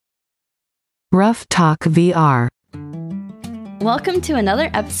Rough Talk VR. Welcome to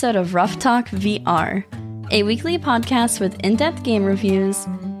another episode of Rough Talk VR, a weekly podcast with in-depth game reviews,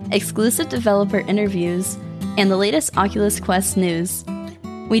 exclusive developer interviews, and the latest Oculus Quest news.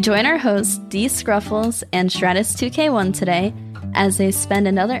 We join our hosts D Scruffles and Stratus2K1 today as they spend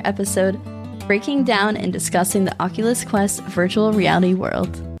another episode breaking down and discussing the Oculus Quest virtual reality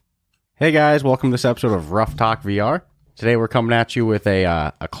world. Hey guys, welcome to this episode of Rough Talk VR. Today we're coming at you with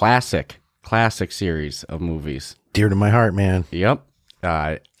a classic series of movies. Dear to my heart, man. Yep.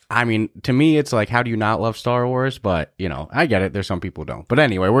 I mean, to me, it's like, how do you not love Star Wars? But, you know, I get it. There's some people who don't. But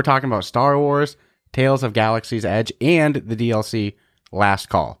anyway, we're talking about Star Wars, Tales of Galaxy's Edge, and the DLC Last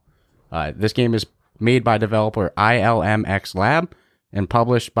Call. This game is made by developer ILMX Lab and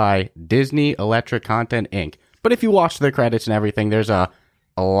published by Disney Electric Content, Inc. But if you watch the credits and everything, there's a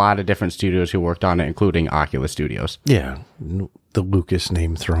lot of different studios who worked on it, including Oculus Studios. Yeah, the Lucas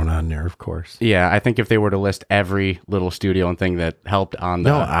name thrown on there, of course. Yeah, I think if they were to list every little studio and thing that helped on the...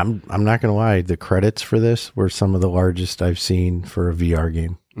 No, I'm not going to lie. The credits for this were some of the largest I've seen for a VR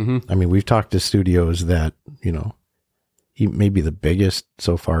game. Mm-hmm. I mean, we've talked to studios that, you know, maybe the biggest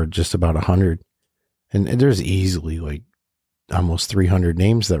so far, just about 100. And there's easily like almost 300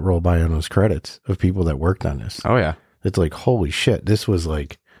 names that roll by on those credits of people that worked on this. Oh, yeah. It's like, holy shit, this was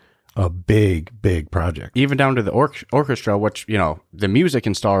like a big project. Even down to the orchestra, which, you know, the music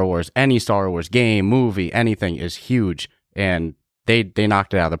in Star Wars, any Star Wars game, movie, anything is huge. And they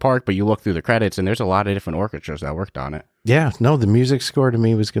knocked it out of the park, but you look through the credits and there's a lot of different orchestras that worked on it. Yeah, no, the music score to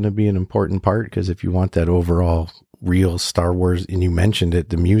me was going to be an important part because if you want that overall real Star Wars, and you mentioned it,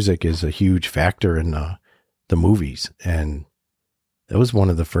 the music is a huge factor in the movies. And that was one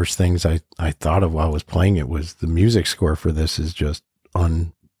of the first things I thought of while I was playing it was the music score for this is just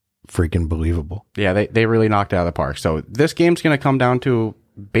unfreaking believable. Yeah, they really knocked it out of the park. So this game's going to come down to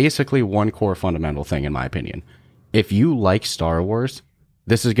basically one core fundamental thing, in my opinion. If you like Star Wars,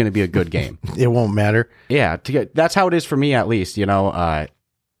 this is going to be a good game. It won't matter. Yeah, that's how it is for me, at least. You know,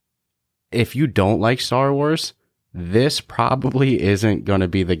 if you don't like Star Wars, this probably isn't going to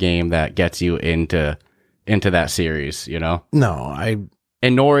be the game that gets you into that series, you know? No,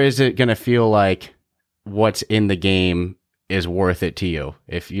 and nor is it going to feel like what's in the game is worth it to you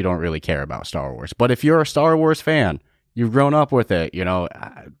if you don't really care about Star Wars. But if you're a Star Wars fan, you've grown up with it, you know,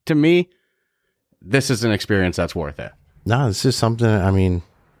 to me, this is an experience that's worth it. No, this is something, I mean,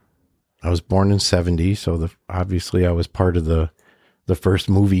 I was born in 70, so obviously I was part of the first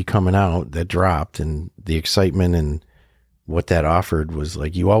movie coming out that dropped, and the excitement and what that offered was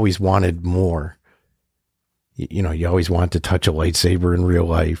like, you always wanted more. You know, you always wanted to touch a lightsaber in real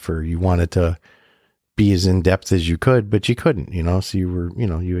life, or you wanted to be as in depth as you could, but you couldn't, you know, so you were, you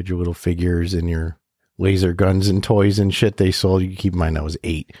know, you had your little figures and your laser guns and toys and shit they sold. You keep in mind, I was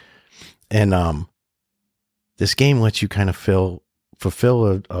 8. And, this game lets you kind of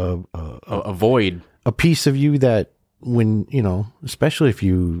fulfill a void, a piece of you that when, you know, especially if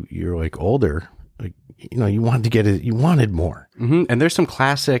you're like older, like, you know, you wanted more. Mm-hmm. And there's some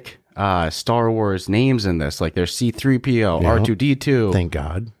classic Star Wars names in this, like there's C-3PO, yeah. R2-D2. Thank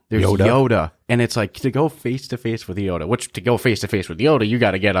God. There's Yoda. And it's like, to go face to face with Yoda, you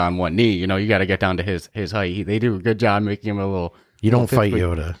got to get on one knee, you know, you got to get down to his height. They do a good job making him a little... You don't fight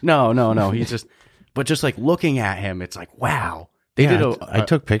Yoda. No. He's just... But just like looking at him, it's like, wow. I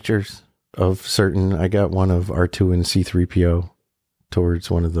took pictures of certain... I got one of R2 and C-3PO towards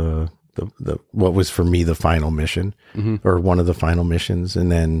one of the what was for me the final mission, mm-hmm. or one of the final missions.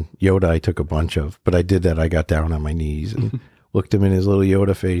 And then Yoda I took a bunch of, but I did that. I got down on my knees and looked him in his little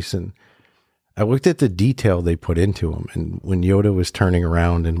Yoda face. And I looked at the detail they put into him. And when Yoda was turning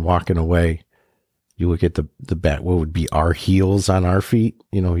around and walking away, you look at the back, what would be our heels on our feet.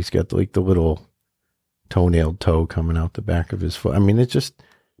 You know, he's got like the little toenailed toe coming out the back of his foot. I mean, it just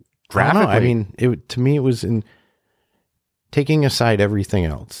graphically. I mean, to me, it was in taking aside everything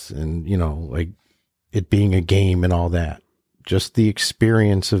else, and you know, like it being a game and all that. Just the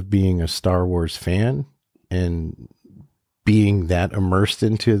experience of being a Star Wars fan and being that immersed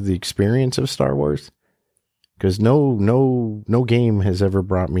into the experience of Star Wars, because no game has ever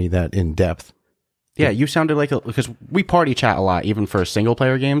brought me that in depth. Yeah, you sounded like because we party chat a lot, even for single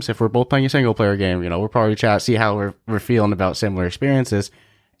player games. If we're both playing a single player game, you know, we're party chat, see how we're feeling about similar experiences.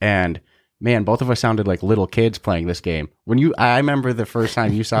 And man, both of us sounded like little kids playing this game. I remember the first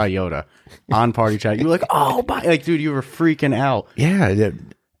time you saw Yoda on party chat, you were like, oh, like, dude, you were freaking out. Yeah.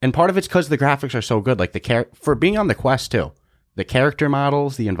 And part of it's because the graphics are so good. Like for being on the Quest too, the character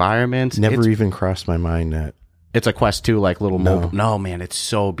models, the environments. Never even crossed my mind that. It's a Quest 2, like little mobile. No, man, it's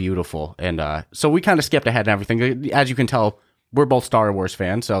so beautiful. And so we kind of skipped ahead and everything. As you can tell, we're both Star Wars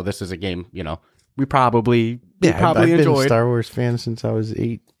fans, so this is a game, we probably I've been enjoyed. a Star Wars fan since I was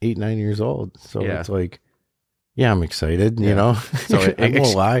 9 years old. So Yeah. it's like, yeah, I'm excited, So I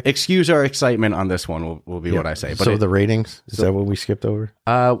won't lie. excuse our excitement on this one will be what I say. But so the ratings, is that what we skipped over?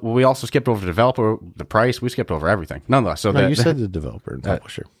 we also skipped over the developer, the price. We skipped over everything. Nonetheless, so No, you said the developer and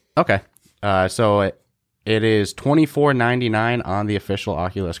publisher. okay. So it is $24.99 on the official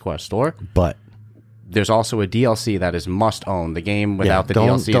Oculus Quest store. But There's also a DLC that is must own. The game without the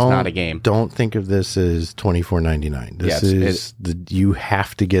DLC is not a game. Don't think of this as $24.99. This Yeah, is you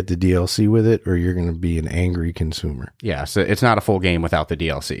have to get the DLC with it, or you're going to be an angry consumer. Yeah, so it's not a full game without the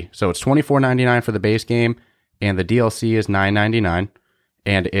DLC. So it's $24.99 for the base game, and the DLC is $9.99,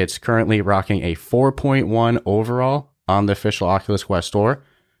 and it's currently rocking a 4.1 overall on the official Oculus Quest store,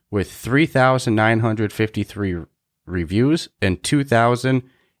 with 3,953 reviews and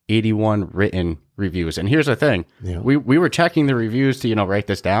 2,081 written reviews. And here's the thing: we were checking the reviews to write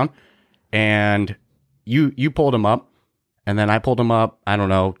this down, and you pulled them up, and then I pulled them up. I don't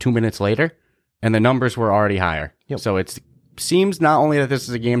know, 2 minutes later, and the numbers were already higher. Yep. So it seems not only that this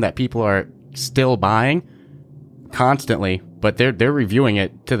is a game that people are still buying constantly, but they're reviewing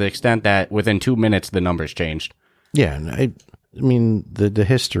it to the extent that within 2 minutes the numbers changed. Yeah, and I mean the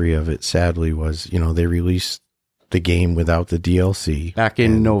history of it sadly was they released the game without the DLC Back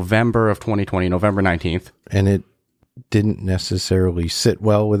in November of 2020, November 19th. and it didn't necessarily sit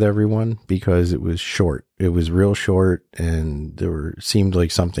well with everyone because it was short. It was real short, and seemed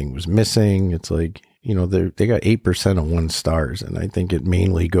like something was missing. It's like they got 8% of 1 stars, and I think it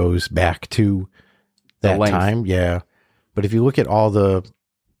mainly goes back to that length. time. Yeah, but if you look at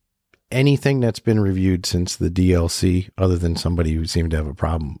anything that's been reviewed since the DLC, other than somebody who seemed to have a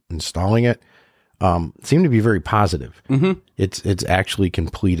problem installing it, seemed to be very positive. Mm-hmm. It's actually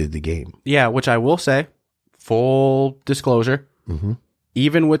completed the game. Yeah, which I will say, full disclosure, Mm-hmm.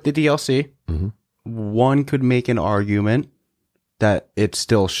 even with the DLC, Mm-hmm. one could make an argument that it's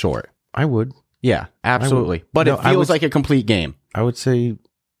still short. I would Yeah, absolutely. But No, it I feels would- like a complete game. say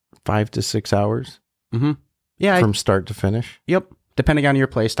 5 to 6 hours Mm-hmm. Yeah, from start to finish. yep. Depending on your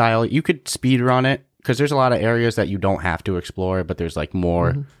play style, you could speed run it because there's a lot of areas that you don't have to explore, but there's like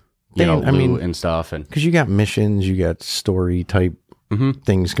more, loot and stuff. And Because you got missions, you got story type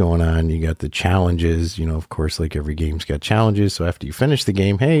things going on, you got the challenges. Of course, like every game's got challenges. So after you finish the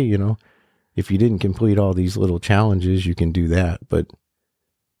game, hey, if you didn't complete all these little challenges, you can do that. But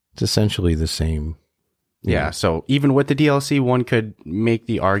it's essentially the same. yeah, so even with the DLC, one could make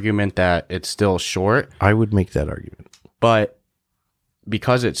the argument that it's still short. I would make that argument. But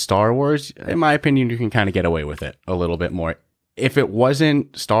because it's Star Wars, in my opinion, you can kind of get away with it a little bit more. If it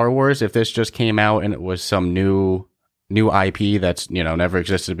wasn't Star Wars, if this just came out and it was some new IP that's, never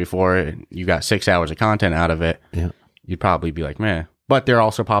existed before, and you got 6 hours of content out of it, you'd probably be like, meh. But there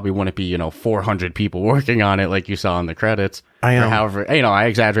also probably wouldn't be, 400 people working on it like you saw in the credits. I Or however, I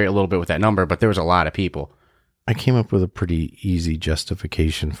exaggerate a little bit with that number, but there was a lot of people. I came up with a pretty easy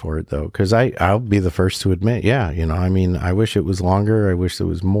justification for it, though, because I'll be the first to admit, I wish it was longer. I wish there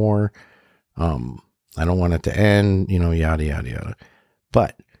was more. I don't want it to end, yada, yada, yada.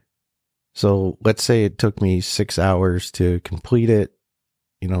 But, so let's say it took me 6 hours to complete it.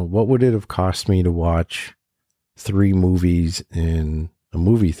 What would it have cost me to watch 3 movies in a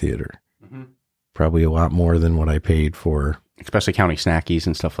movie theater? Mm-hmm. Probably a lot more than what I paid for. Especially counting snackies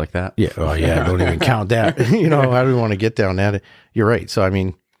and stuff like that. Yeah. Oh, yeah. Don't even count that. I don't want to get down that. You're right. So, I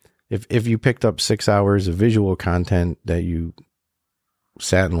mean, if you picked up 6 hours of visual content that you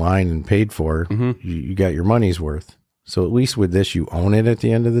sat in line and paid for, you got your money's worth. So at least with this, you own it at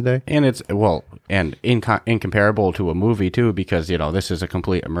the end of the day. And it's, and incomparable to a movie, too, because, this is a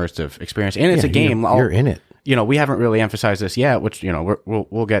complete immersive experience. And it's a game. You're in it. We haven't really emphasized this yet, which,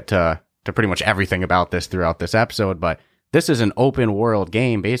 we'll get to pretty much everything about this throughout this episode, but this is an open world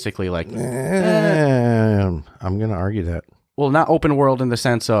game, basically. Like, I'm going to argue that. Well, not open world in the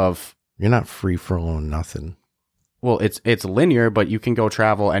sense of you're not free flowing nothing. Well, it's linear, but you can go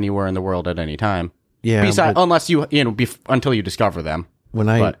travel anywhere in the world at any time. Yeah, unless until you discover them. When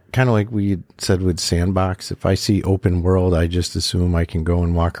kind of like we said with Sandbox, if I see open world, I just assume I can go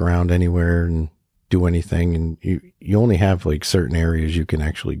and walk around anywhere and do anything, and you only have like certain areas you can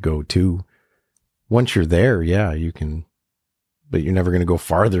actually go to. Once you're there, yeah, you can. But you're never going to go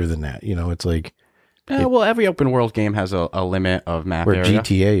farther than that. It's like... every open world game has a limit of map where area.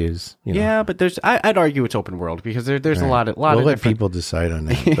 GTA is. Yeah, but I'd argue it's open world because there's a lot of we'll let different... people decide on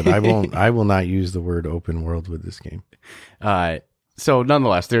that, but I will not use the word open world with this game. So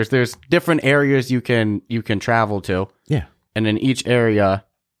nonetheless, there's different areas you can travel to. Yeah. And in each area,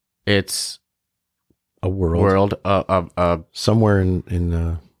 it's a world world, somewhere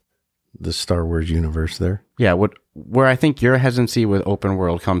in the Star Wars universe there. yeah, where I think your hesitancy with open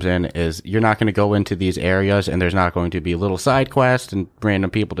world comes in is you're not going to go into these areas and there's not going to be little side quests and random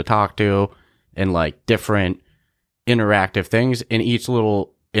people to talk to and like different interactive things. In each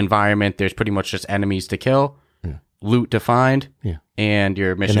little environment, there's pretty much just enemies to kill, loot to find, and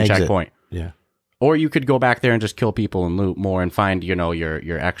your mission An exit. checkpoint. Yeah. Or you could go back there and just kill people and loot more and find,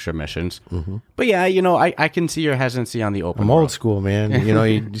 your extra missions. Mm-hmm. But yeah, I can see your hesitancy on the open I'm world. old school, man.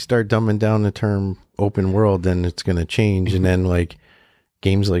 You start dumbing down the term open world, then it's going to change. And then like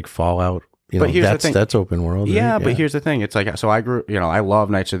games like Fallout, But here's the thing. that's open world. Right? Yeah, but here's the thing. It's like, so I grew, I love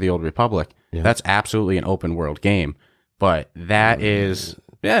Knights of the Old Republic. Yeah. That's absolutely an open world game. But that is,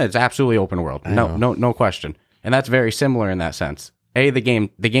 it's absolutely open world. No question. And that's very similar in that sense. The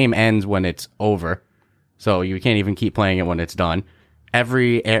game ends when it's over. So you can't even keep playing it when it's done.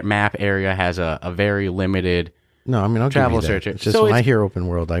 Every map area has a very limited No, I mean, I'll travel give you that. search. It's just So when I it's- hear open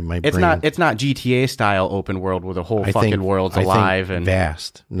world, my It's brain, not GTA style open world where the whole I fucking think- world's I think alive and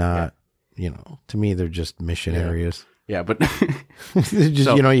vast. Not, to me, they're just mission areas. yeah, but They're just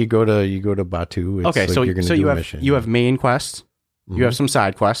So- you go to Batu. It's okay, like so you're going to so do you a have mission. you have main quests, you have some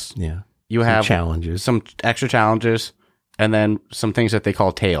side quests, yeah, you some have challenges. some extra challenges, and then some things that they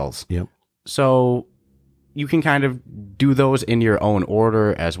call tales. Yep. So you can kind of do those in your own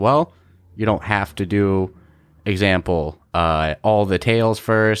order as well. You don't have to do, example, all the tales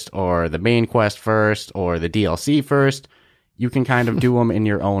first, or the main quest first, or the DLC first. You can kind of do them in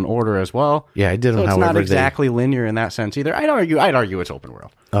your own order as well. Yeah, I did So them. it's However, not exactly linear in that sense either. I'd argue it's open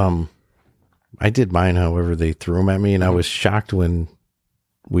world. I did mine. However, they threw them at me, and I was shocked when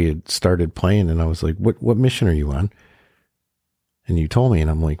we had started playing, and I was like, "What mission are you on?" And you told me, and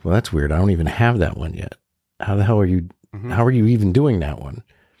I'm like, "Well, that's weird. I don't even have that one yet. How the hell are you? How are you even doing that one?"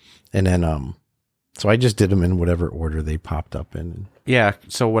 And then, so I just did them in whatever order they popped up in. Yeah,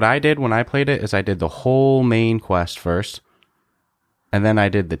 so what I did when I played it is I did the whole main quest first, and then I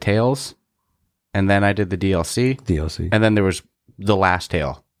did the tales, and then I did the DLC, DLC. and then there was the last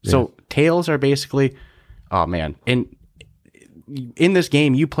tale. So tales are basically, oh man, in this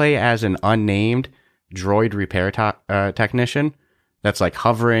game you play as an unnamed droid repair technician that's like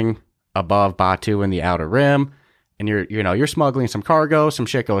hovering above Batu in the Outer Rim, and you're smuggling some cargo, some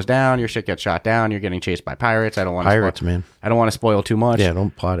shit goes down, your shit gets shot down, you're getting chased by pirates. I don't want Pirates, man. I don't want to spoil too much. Yeah,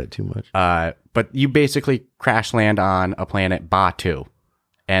 don't plot it too much. But you basically crash land on a planet Batu,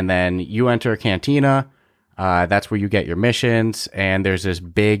 and then you enter a cantina. That's where you get your missions, and there's this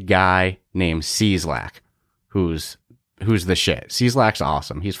big guy named Cieslak, who's the shit. Cieslak's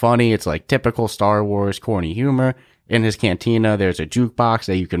awesome. He's funny. It's like typical Star Wars corny humor. In his cantina, there's a jukebox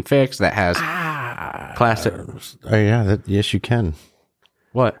that you can fix that has classic. Oh yeah, yes you can.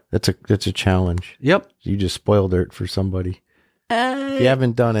 What? That's a challenge. Yep. You just spoiled it for somebody. If you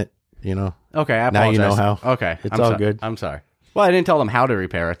haven't done it, Okay, I apologize. Now you know how. Okay, It's all good. I'm sorry. Well, I didn't tell them how to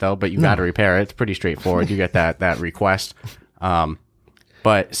repair it though, but you got to repair it. It's pretty straightforward. You get that request.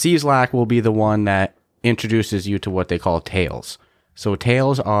 But Cieslak will be the one that introduces you to what they call tales. So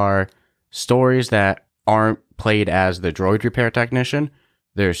tales are stories that aren't played as the droid repair technician.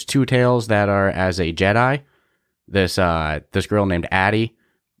 There's two tales that are as a Jedi. This girl named Addie.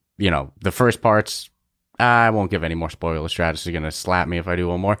 The first part's, I won't give any more spoilers. Stratus is gonna slap me if I do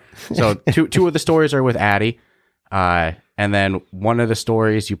one more. So two of the stories are with Addie. And then one of the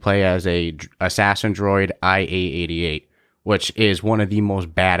stories you play as a assassin droid IA-88, which is one of the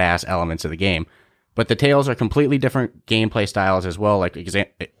most badass elements of the game. But the tales are completely different gameplay styles as well. Like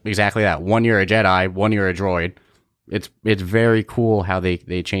exactly that. One you're a Jedi, one you're a droid. It's very cool how they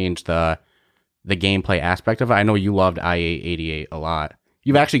changed the gameplay aspect of it. I know you loved IA-88 a lot.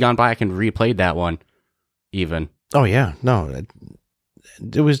 You've actually gone back and replayed that one, even. Oh yeah, no,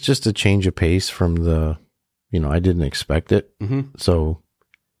 it was just a change of pace from the, I didn't expect it. Mm-hmm. So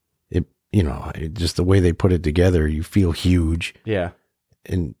just the way they put it together, you feel huge. Yeah.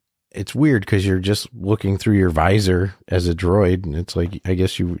 And it's weird because you're just looking through your visor as a droid, and it's like, I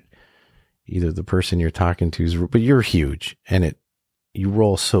guess either the person you're talking to is, but you're huge, and you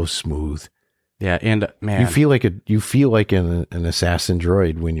roll so smooth. Yeah, and man, you feel like an assassin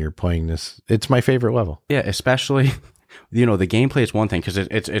droid when you're playing this. It's my favorite level. Yeah, especially, the gameplay is one thing because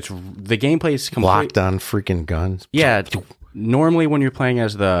it's the gameplay is locked on freaking guns. Yeah, normally when you're playing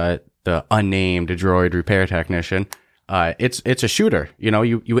as the unnamed droid repair technician, it's a shooter.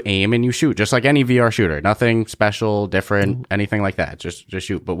 You aim and you shoot just like any VR shooter. Nothing special, different, anything like that. Just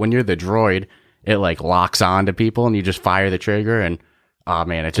shoot. But when you're the droid, it like locks on to people and you just fire the trigger and oh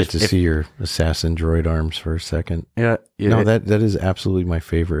man, it's just see your assassin droid arms for a second. Yeah. No, that is absolutely my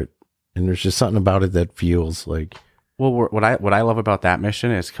favorite And there's just something about it that feels like, Well, what I love about that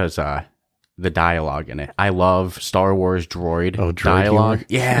mission is because the dialogue in it. I love Star Wars droid, dialogue. humor?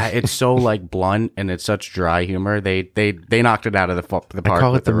 Yeah, it's so like blunt and it's such dry humor. They knocked it out of the park. I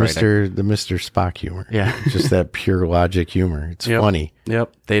call with it the writing. Mr. Spock humor. Yeah. It's just that pure logic humor. It's Yep. funny.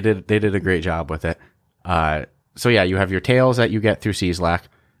 Yep, they did a great job with it. So yeah, you have your tales that you get through Cieslak,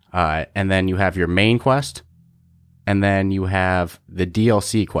 and then you have your main quest, and then you have the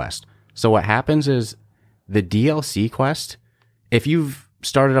DLC quest. So what happens is the DLC quest, if you've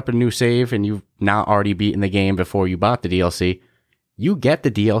started up a new save and you've not already beaten the game before you bought the DLC, you get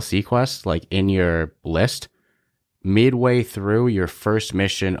the DLC quest like in your list midway through your first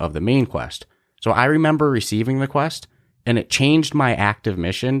mission of the main quest. So I remember receiving the quest and it changed my active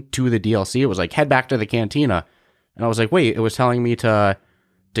mission to the DLC. It was like, head back to the cantina. And I was like, wait, it was telling me to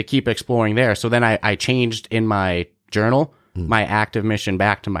keep exploring there. So then I changed in my journal my active mission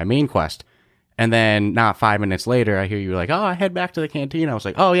back to my main quest. And then not 5 minutes later, I hear you like, oh, I head back to the cantina. I was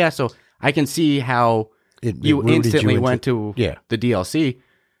like, oh yeah. So I can see how you rooted instantly into- went to Yeah. the DLC.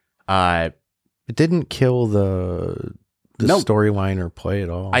 It didn't kill the No. storyline or play at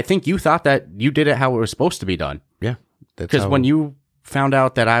all. I think you thought that you did it how it was supposed to be done. yeah. That's Because how- when you found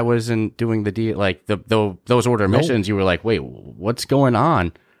out that I wasn't doing those order Nope. missions, you were like, wait, what's going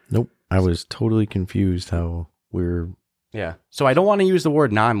on? Nope. I was totally confused how we're. Yeah. So I don't want to use the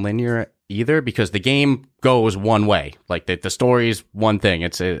word non-linear either because the game goes one way. Like the story's one thing.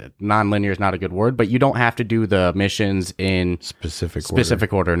 It's non-linear is not a good word, but you don't have to do the missions in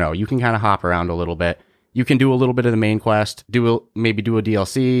Specific order. No, you can kind of hop around a little bit. You can do a little bit of the main quest, maybe do a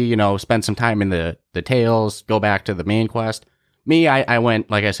DLC, spend some time in the Tales, go back to the main quest. Me, I went,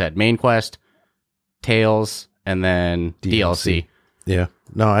 like I said, main quest, Tales, and then DLC. Yeah.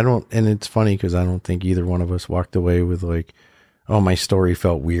 No, I don't. And it's funny because I don't think either one of us walked away with like, oh, my story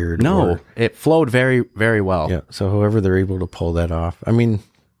felt weird. No, or- it flowed very, very well. yeah. So however they're able to pull that off. I mean,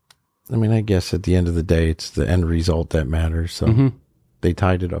 I guess at the end of the day, it's the end result that matters. So they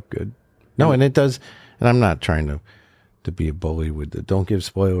tied it up good. No, and it does. And I'm not trying to be a bully with the don't give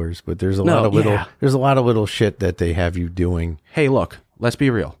spoilers, but there's a lot of little shit that they have you doing. Hey, look, let's be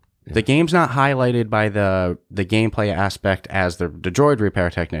real. Yeah. The game's not highlighted by the gameplay aspect as the droid repair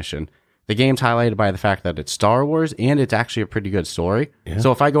technician. The game's highlighted by the fact that it's Star Wars and it's actually a pretty good story. Yeah.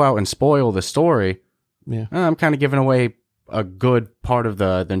 So if I go out and spoil the story, I'm kind of giving away a good part of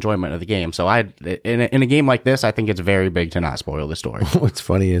the enjoyment of the game. So in a game like this, I think it's very big to not spoil the story. What's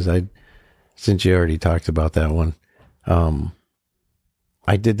funny is since you already talked about that one,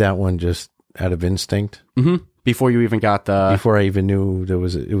 I did that one just out of instinct. Mm-hmm. Before you even got before I even knew it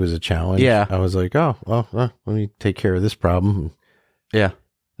was a challenge. Yeah. I was like, oh, well, let me take care of this problem. Yeah.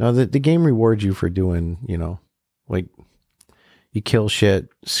 No, the game rewards you for doing, like you kill shit,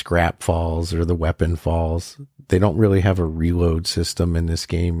 scrap falls or the weapon falls. They don't really have a reload system in this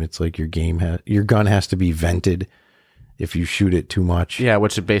game. It's like your gun has to be vented if you shoot it too much. Yeah,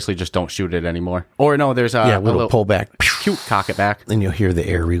 which is basically just don't shoot it anymore. Or no, there's a little pullback. Cute, cock it back. And you'll hear the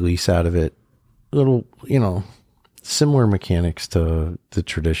air release out of it. Little, similar mechanics to the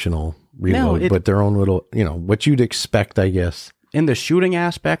traditional reload, but their own little, what you'd expect, I guess. In the shooting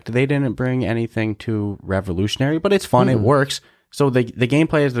aspect, they didn't bring anything too revolutionary, but it's fun. It works. So the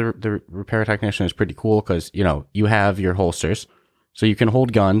gameplay as the repair technician is pretty cool because, you have your holsters. So you can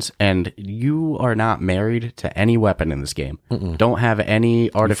hold guns, and you are not married to any weapon in this game. Don't have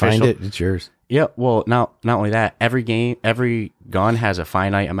any artificial. You find it, it's yours. Yeah, well, not only that, every gun has a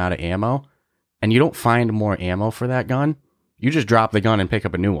finite amount of ammo, and you don't find more ammo for that gun. You just drop the gun and pick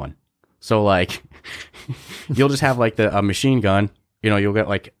up a new one. So, like, you'll just have, like, a machine gun. You'll get,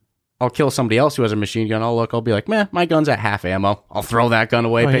 like, I'll kill somebody else who has a machine gun. I'll be like, meh, my gun's at half ammo. I'll throw that gun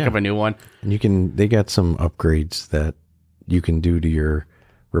away, pick up a new one. And they got some upgrades that you can do to your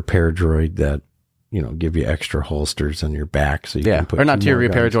repair droid that, give you extra holsters on your back. So you can put or not to your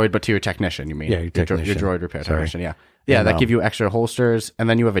repair guns. droid, but to your technician, you mean? Yeah, your technician. Your droid repair Sorry. technician, yeah. Yeah, that give you extra holsters, and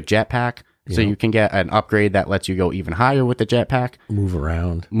then you have a jetpack, so you can get an upgrade that lets you go even higher with the jetpack. Move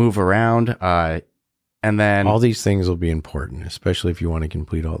around. And then all these things will be important, especially if you want to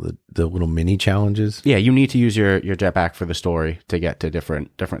complete all the little mini challenges. Yeah, you need to use your jetpack for the story to get to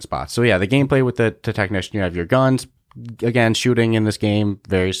different spots. So yeah, the gameplay with the technician, you have your guns. Again, shooting in this game,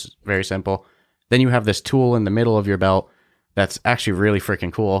 very, very simple. Then you have this tool in the middle of your belt that's actually really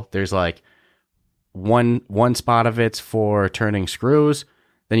freaking cool. There's like one spot of it's for turning screws.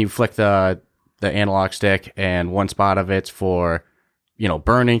 Then you flick the analog stick, and one spot of it's for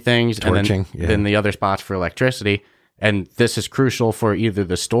burning things, torching, and then the other spot's for electricity. And this is crucial for either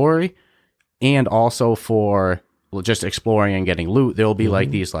the story and also for just exploring and getting loot, there'll be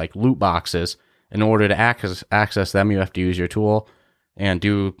like these like loot boxes. In order to access them, you have to use your tool and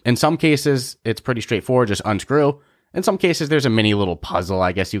do, in some cases, it's pretty straightforward, just unscrew. In some cases, there's a mini little puzzle,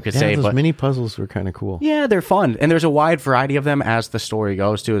 I guess you could say. Those but mini puzzles were kind of cool. yeah, they're fun. And there's a wide variety of them as the story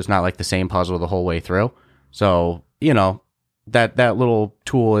goes, too. It's not like the same puzzle the whole way through. So, you know, that little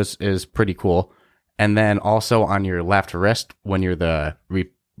tool is pretty cool. And then also on your left wrist, when you're the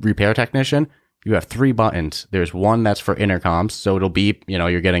repair technician, you have 3 buttons. There's one that's for intercoms, so it'll beep. You know,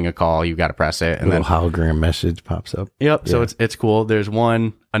 you're getting a call, you got to press it, and then hologram message pops up. Yep. Yeah. So it's cool. There's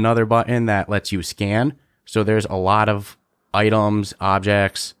another button that lets you scan. So there's a lot of items,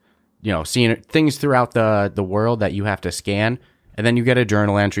 objects, you know, seeing things throughout the world that you have to scan, and then you get a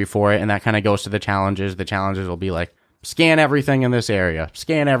journal entry for it, and that kind of goes to the challenges. The challenges will be like scan everything in this area,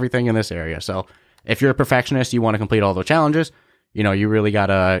 scan everything in this area. So if you're a perfectionist, you want to complete all the challenges. You know, you really got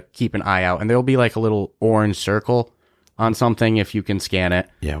to keep an eye out. And there'll be like a little orange circle on something if you can scan it.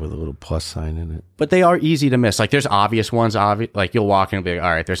 Yeah, with a little plus sign in it. But they are easy to miss. Like, there's obvious ones. Like, you'll walk in and be like,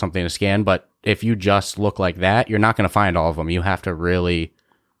 all right, there's something to scan. But if you just look like that, you're not going to find all of them. You have to really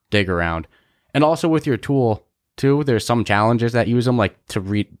dig around. And also with your tool, too, there's some challenges that use them, like to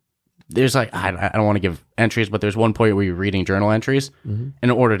read. There's like, I don't want to give entries, but there's one point where you're reading journal entries. Mm-hmm.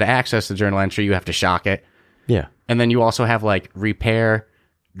 And in order to access the journal entry, you have to shock it. Yeah. And then you also have like repair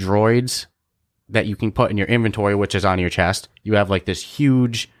droids that you can put in your inventory, which is on your chest. You have like this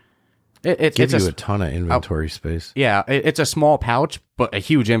huge... It gives you a ton of inventory space. Yeah, it's a small pouch, but a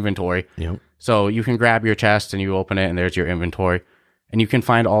huge inventory. Yep. So you can grab your chest and you open it and there's your inventory. And you can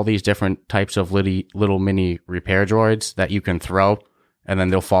find all these different types of little mini repair droids that you can throw. And then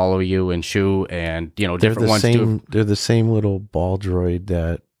they'll follow you and shoot and, you know, different ones too. They're the same little ball droid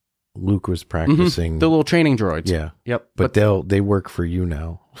that Luke was practicing. Mm-hmm. The little training droids. Yeah. Yep. But they work for you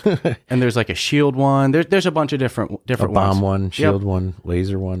now. And there's like a shield one. There's a bunch of different a bomb ones. One, shield one,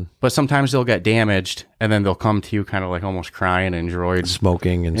 laser one. But sometimes they'll get damaged and then they'll come to you kind of like almost crying and droids.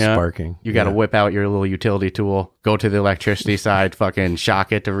 Smoking and sparking. You got to whip out your little utility tool, go to the electricity side, fucking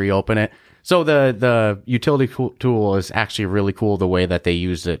shock it to reopen it. So the utility tool is actually really cool, the way that they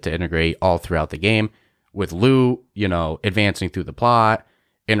use it to integrate all throughout the game with loot, you know, advancing through the plot,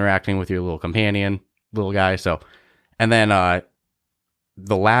 interacting with your little companion, little guy. So, and then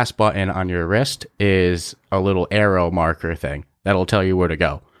the last button on your wrist is a little arrow marker thing that'll tell you where to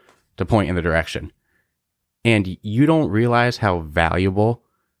go, to point in the direction. And you don't realize how valuable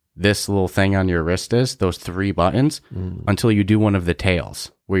this little thing on your wrist is, those 3 buttons, until you do one of the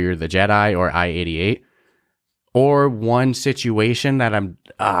tails, where you're the Jedi or I-88, or one situation that I'm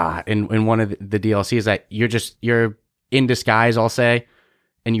in one of the DLCs that you're in disguise, I'll say,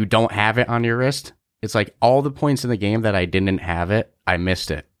 and you don't have it on your wrist. It's like all the points in the game that I didn't have it, I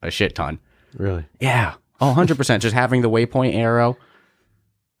missed it a shit ton. Really? Yeah. 100%. Just having the waypoint arrow,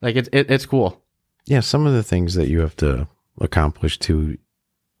 like it's cool. Yeah, some of the things that you have to accomplish to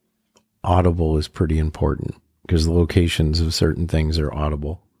audible is pretty important, because the locations of certain things are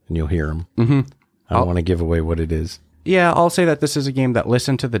audible and you'll hear them. Mm-hmm. I don't want to give away what it is. Yeah, I'll say that this is a game that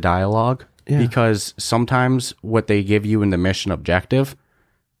listened to the dialogue, because sometimes what they give you in the mission objective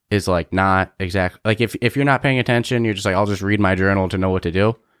is like not exact. Like if you're not paying attention, you're just like, I'll just read my journal to know what to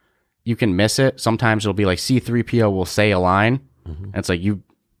do. You can miss it. Sometimes it'll be like C-3PO will say a line. Mm-hmm. And it's like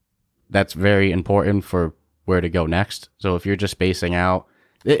that's very important for where to go next. So if you're just spacing out,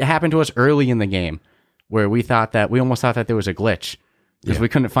 it happened to us early in the game where we almost thought that there was a glitch because we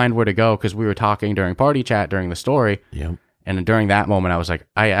couldn't find where to go because we were talking during party chat during the story. Yep. And during that moment, I was like,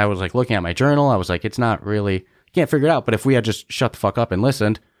 I was like looking at my journal. I was like, it's not really, can't figure it out. But if we had just shut the fuck up and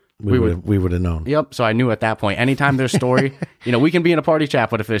listened, we would have known. Yep. So I knew at that point, anytime there's story, you know, we can be in a party chat,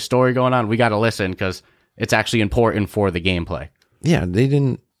 but if there's story going on, we got to listen because it's actually important for the gameplay. Yeah.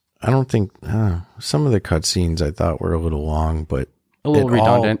 I don't think some of the cutscenes I thought were a little long, but a little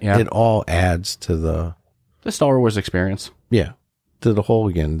redundant. It all adds to the Star Wars experience. Yeah. To the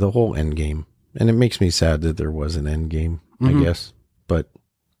whole end game. And it makes me sad that there was an end game, I guess. But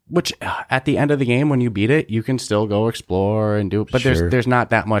which at the end of the game, when you beat it, you can still go explore and do it. But there's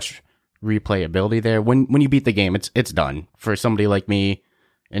not that much replayability there. When you beat the game, it's done. For somebody like me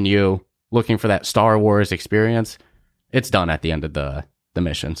and you looking for that Star Wars experience, it's done at the end of the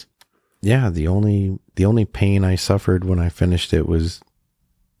missions. Yeah, the only pain I suffered when I finished it was,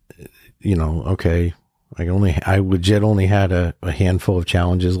 you know, okay, I legit only had a handful of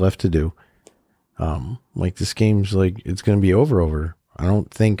challenges left to do. Like this game's like, it's going to be over. I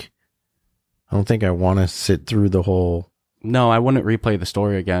don't think I want to sit through the whole. No, I wouldn't replay the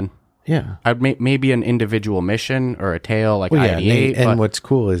story again. Yeah. I'd maybe an individual mission or a tale like ID8. And what's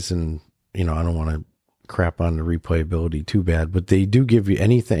cool is, and you know, I don't want to crap on the replayability too bad, but they do give you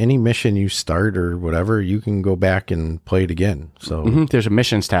any mission you start or whatever, you can go back and play it again. So There's a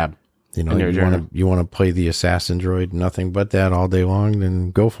missions tab. you know, you want to play the assassin droid, nothing but that all day long,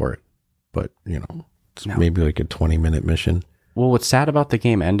 then go for it. But you know, it's maybe like a 20-minute mission. Well, what's sad about the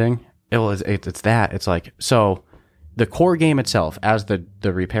game ending? It's like, so the core game itself, as the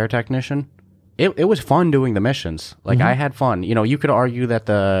repair technician, it was fun doing the missions. Like I had fun. You know, you could argue that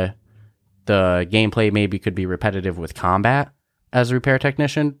the gameplay maybe could be repetitive with combat as a repair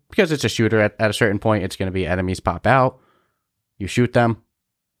technician, because it's a shooter. At a certain point, it's going to be enemies pop out, you shoot them,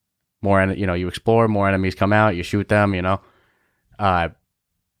 you explore, more enemies come out, you shoot them,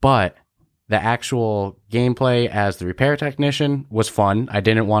 but the actual gameplay as the repair technician was fun. I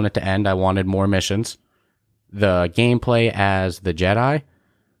didn't want it to end. I wanted more missions. The gameplay as the Jedi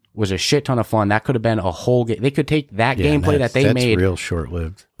was a shit ton of fun. That could have been a whole game. They could take that gameplay that they made. That's real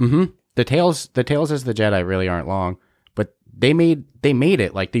short-lived. Mm-hmm. The tales as the Jedi really aren't long, but they made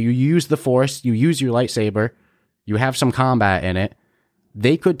it. Like, you use the Force, you use your lightsaber, you have some combat in it.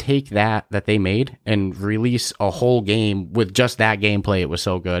 They could take that they made and release a whole game with just that gameplay. It was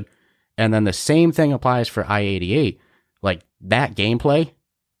so good. And then the same thing applies for I-88. Like, that gameplay,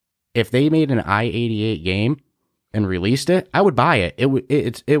 if they made an I-88 game and released it, I would buy it.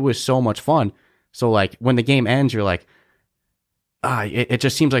 It was so much fun. So, like, when the game ends, you're like, it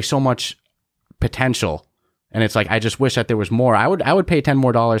just seems like so much potential. And it's like, I just wish that there was more. I would pay $10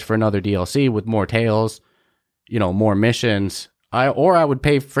 more for another DLC with more tales, more missions. I would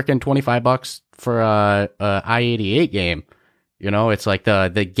pay freaking $25 for a I-88 game. It's like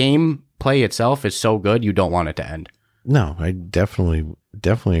the game play itself is so good, you don't want it to end. No, I definitely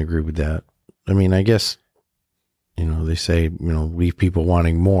agree with that. I mean, I guess, they say, leave people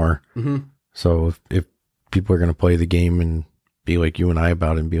wanting more. Mm-hmm. So if people are going to play the game and be like you and I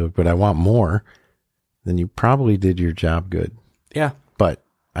about it and be like, but I want more, then you probably did your job good. Yeah. But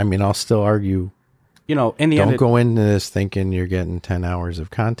I mean, I'll still argue, in the end, don't go into this thinking you're getting 10 hours of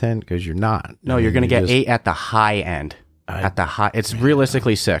content, because you're not. No, you're going to get 8 at the high end. It's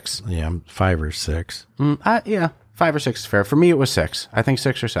realistically 6. Yeah, I'm 5 or 6. Yeah, 5 or 6 is fair. For me, it was 6. I think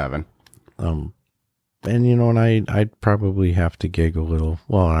 6 or 7. And I'd probably have to gig a little.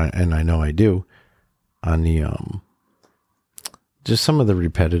 Well, and I know I do, on the just some of the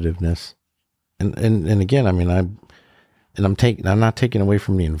repetitiveness, and again, I mean, I'm not taking away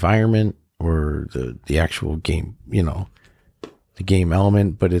from the environment or the actual game, the game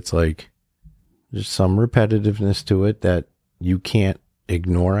element, but it's like there's some repetitiveness to it that you can't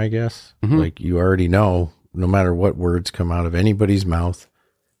ignore, I guess. Mm-hmm. Like, you already know, no matter what words come out of anybody's mouth,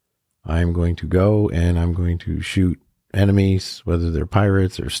 I'm going to go and I'm going to shoot enemies, whether they're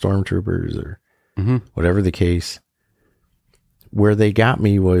pirates or stormtroopers or whatever the case. Where they got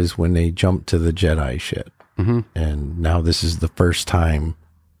me was when they jumped to the Jedi shit. Mm-hmm. And now this is the first time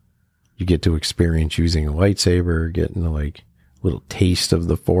you get to experience using a lightsaber, getting a little taste of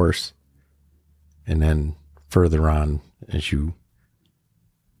the Force. And then further on, as you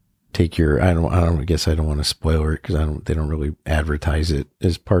take your, I guess I don't want to spoil it, because they don't really advertise it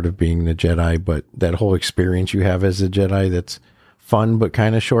as part of being the Jedi, but that whole experience you have as a Jedi that's fun but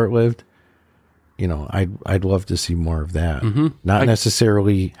kind of short-lived, I'd love to see more of that. Mm-hmm. Not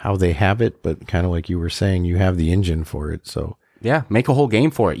necessarily how they have it, but kind of like you were saying, you have the engine for it. So yeah, make a whole game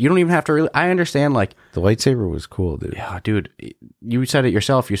for it. You don't even have to really, I understand, like, the lightsaber was cool, dude. Yeah, dude, you said it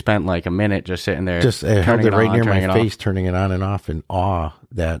yourself. You spent like a minute just sitting there. Just held it right near my face, turning it on and off in awe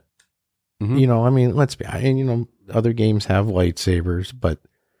that, I mean, let's be, other games have lightsabers, but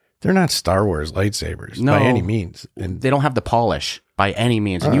they're not Star Wars lightsabers by any means. And they don't have the polish by any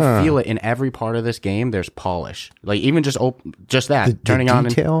means. And you feel it in every part of this game. There's polish. Like, even just that, turning on. The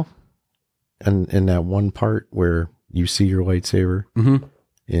detail in that one part where you see your lightsaber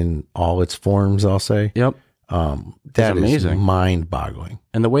in all its forms, I'll say. Yep. That is amazing. Mind-boggling.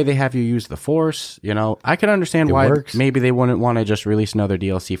 And the way they have you use the Force, I can understand why maybe they wouldn't want to just release another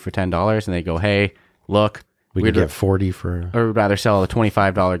DLC for $10 and they go, hey, look, we'd get 40 for, or we'd rather sell a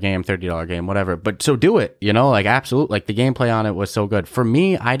 $25 game, $30 game, whatever. But so do it, like, absolutely. Like, the gameplay on it was so good. For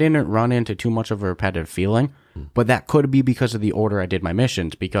me, I didn't run into too much of a repetitive feeling, but that could be because of the order I did my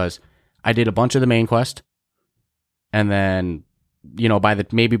missions, because I did a bunch of the main quest, and then, by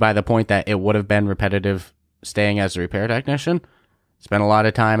the point that it would have been repetitive staying as a repair technician, spent a lot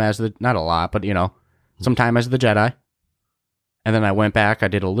of time not a lot, but, some time as the Jedi. And then I went back, I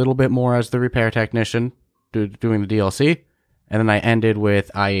did a little bit more as the repair technician, doing the DLC, and then I ended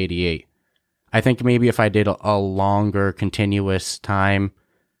with I-88. I think maybe if I did a longer continuous time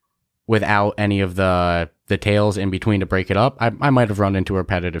without any of the tales in between to break it up, I might have run into a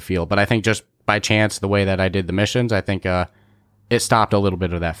repetitive feel. But I think just by chance the way that I did the missions, I think it stopped a little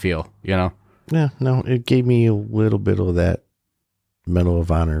bit of that feel, you know? Yeah, no, it gave me a little bit of that Medal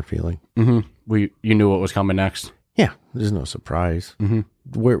of Honor feeling. Mm-hmm. You knew what was coming next. Yeah, there's no surprise. Mm-hmm.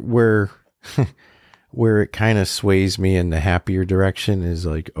 Where it kind of sways me in the happier direction is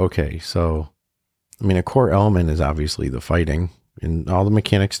like, okay, so, I mean, a core element is obviously the fighting, and all the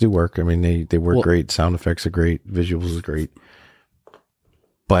mechanics do work. I mean, they work great. Sound effects are great. Visuals is great.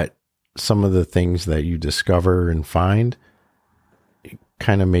 But some of the things that you discover and find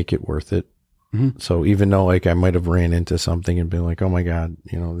kind of make it worth it. Mm-hmm. So even though like I might have ran into something and been like, oh my God,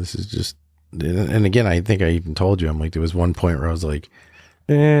 you know, this is just, and again, I think I even told you, I'm like, there was one point where I was like,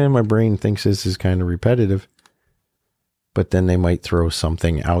 my brain thinks this is kind of repetitive, but then they might throw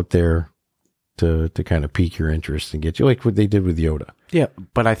something out there to kind of pique your interest and get you, like what they did with Yoda. Yeah,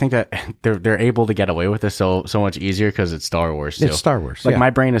 but I think that they're able to get away with this so much easier because it's Star Wars too. It's Star Wars. Like my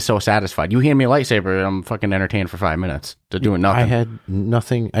brain is so satisfied. You hand me a lightsaber and I'm fucking entertained for 5 minutes to doing nothing. I had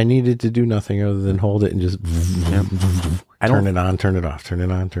nothing. I needed to do nothing other than hold it and just turn it on, turn it off, turn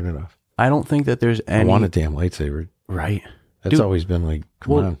it on, turn it off. I don't think that there's any. I want a damn lightsaber. Right. That's always been like,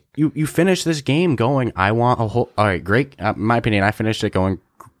 come on. You finish this game going, I want a whole. All right, great. In my opinion, I finished it going,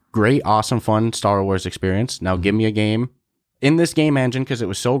 great, awesome, fun Star Wars experience. Now give me a game in this game engine because it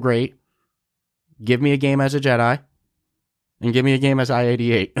was so great. Give me a game as a Jedi, and give me a game as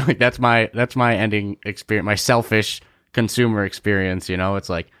I-88. Like that's my ending experience, my selfish consumer experience. You know, it's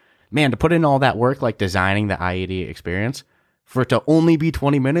like, man, to put in all that work, like designing the I-88 experience, for it to only be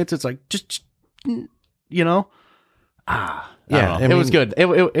 20 minutes, it's like just you know. Yeah, it was good.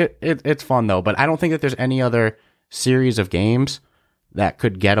 It's fun though, but I don't think that there's any other series of games that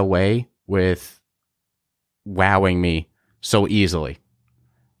could get away with wowing me so easily.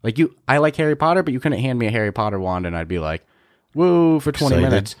 Like I like Harry Potter, but you couldn't hand me a Harry Potter wand and I'd be like, woo, for 20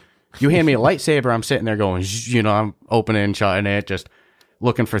 minutes. You hand me a lightsaber, I'm sitting there going, you know, I'm opening and shutting it, just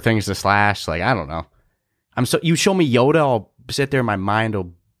looking for things to slash. Like, I don't know. You show me Yoda, I'll sit there, my mind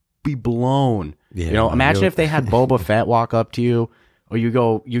will be blown. Yeah, you know, imagine if they had Boba Fett walk up to you, or you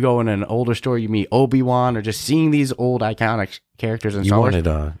go in an older store, you meet Obi-Wan, or just seeing these old iconic characters in Star Wars.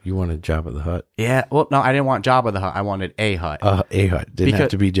 You wanted Jabba the Hutt. Yeah, well, no, I didn't want Jabba the Hutt. I wanted a Hutt. A Hutt didn't have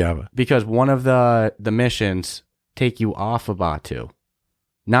to be Jabba, because one of the missions take you off of Batuu.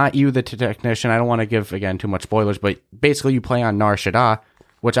 Not you, the technician. I don't want to give again too much spoilers, but basically you play on Nar Shaddaa,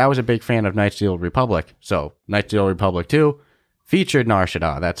 which I was a big fan of Knights of the Old Republic. So Knights of the Old Republic 2 featured Nar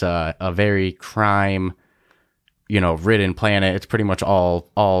Shaddaa. That's a very crime, ridden planet. It's pretty much all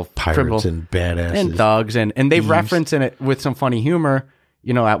pirates and badasses and thugs, and they reference in it with some funny humor.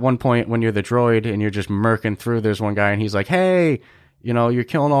 At one point when you're the droid and you're just murking through, there's one guy and he's like, "Hey, you're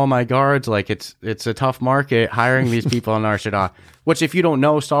killing all my guards. Like it's a tough market hiring these people on Nar Shaddaa." Which, if you don't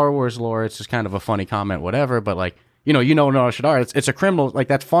know Star Wars lore, it's just kind of a funny comment, whatever. But like, Nar Shaddaa, it's a criminal. Like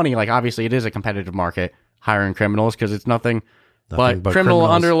that's funny. Like obviously it is a competitive market hiring criminals because it's nothing but criminal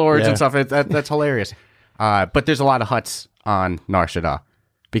underlords and stuff. That's hilarious. But there's a lot of Hutts on Nar Shaddaa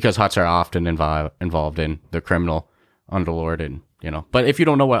because Hutts are often involved in the criminal underlord, and But if you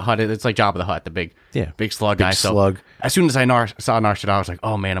don't know what Hutt is, it's like Jabba the Hutt, the big slug guy. Slug. So as soon as I saw Nar Shaddaa, I was like,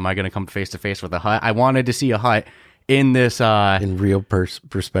 oh man, am I going to come face to face with a Hutt? I wanted to see a Hutt in this in real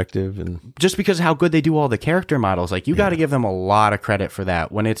perspective, and just because of how good they do all the character models. Like you got to give them a lot of credit for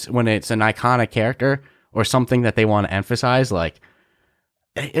that when it's an iconic character or something that they want to emphasize. Like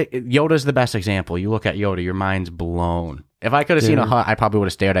Yoda's the best example. You look at Yoda, your mind's blown. If I could have seen a Hutt, I probably would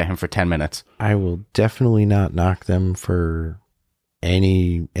have stared at him for 10 minutes. I will definitely not knock them for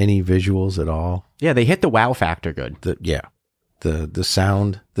any visuals at all. Yeah, they hit the wow factor good. The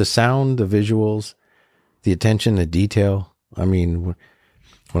sound, the visuals, the attention to detail. I mean,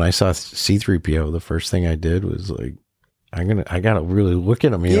 when I saw C-3PO, the first thing I did was like, I gotta really look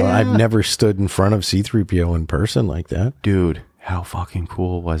at him. I've never stood in front of C-3PO in person like that. Dude, how fucking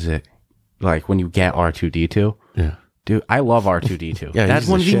cool was it? Like when you get R2-D2. Yeah. Dude, I love R2-D2. That's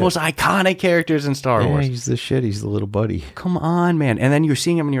one of the most iconic characters in Star Wars. He's the shit. He's the little buddy. Come on, man. And then you're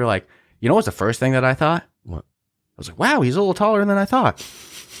seeing him and you're like, what's the first thing that I thought? What? I was like, wow, he's a little taller than I thought.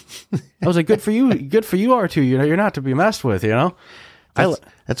 I was like, good for you, R2. You're not to be messed with,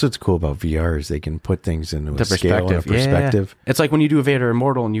 That's what's cool about VR is they can put things into a scale and a perspective. Yeah. It's like when you do Vader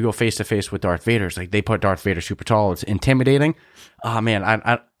Immortal and you go face to face with Darth Vader. It's like they put Darth Vader super tall. It's intimidating. Oh man,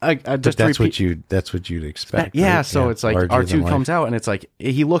 I just that's what you'd expect. Yeah, right? So it's like R2 comes out and it's like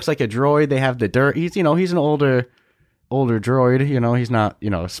he looks like a droid. They have the dirt. He's he's an older droid. He's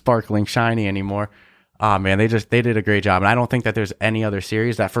not sparkling shiny anymore. Man, they did a great job, and I don't think that there's any other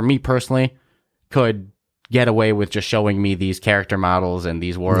series that for me personally could get away with just showing me these character models and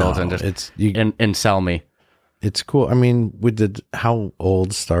these worlds and just and sell me. It's cool. I mean, with how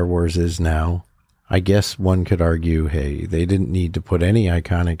old Star Wars is now, I guess one could argue, hey, they didn't need to put any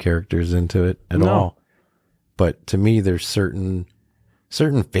iconic characters into it at all. But to me, there's certain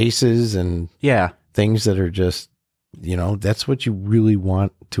faces and things that are just, that's what you really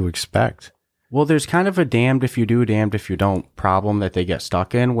want to expect. Well, there's kind of a damned if you do, damned if you don't problem that they get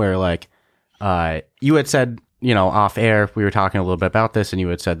stuck in where like, you had said, off air, we were talking a little bit about this and you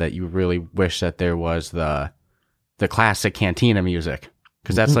had said that you really wish that there was the classic Cantina music.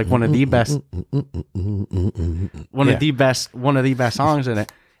 Cause that's like one of the best songs in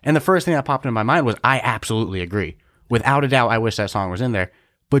it. And the first thing that popped into my mind was I absolutely agree. Without a doubt, I wish that song was in there.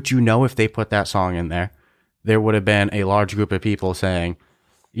 But if they put that song in there, there would have been a large group of people saying,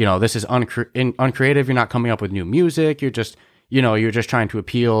 this is uncreative. You're not coming up with new music. You're just, you're just trying to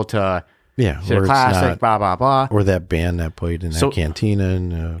appeal to the classic, blah, blah, blah. Or that band that played in that Cantina.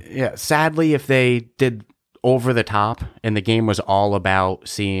 And, sadly, if they did over the top and the game was all about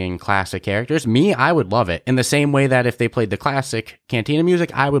seeing classic characters, I would love it. In the same way that if they played the classic Cantina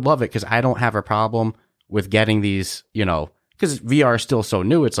music, I would love it because I don't have a problem with getting these, because VR is still so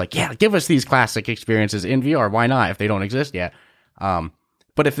new. It's like, give us these classic experiences in VR. Why not if they don't exist yet?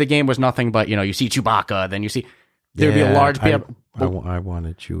 But if the game was nothing but, you see Chewbacca, then you see, there'd be a large... I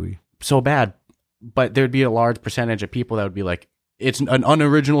wanted Chewie. So bad. But there'd be a large percentage of people that would be like, it's an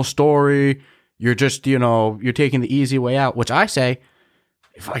unoriginal story. You're just, you're taking the easy way out, which I say,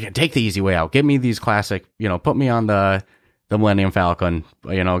 if I can take the easy way out, give me these classic, put me on the Millennium Falcon,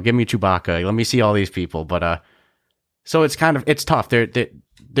 give me Chewbacca, let me see all these people. But, so it's tough.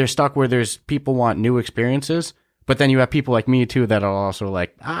 They're stuck where there's people want new experiences, but then you have people like me too that are also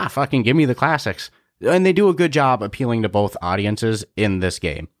like, fucking give me the classics. And they do a good job appealing to both audiences in this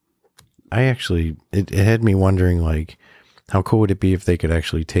game. It had me wondering, like, how cool would it be if they could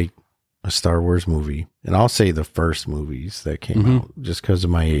actually take a Star Wars movie, and I'll say the first movies that came out just because of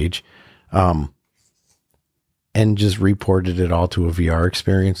my age, and just reported it all to a VR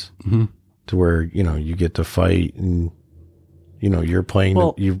experience to where, you get to fight and, you're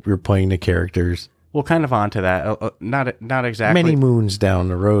playing, you're playing the characters. Well, kind of onto that, not exactly. Many moons down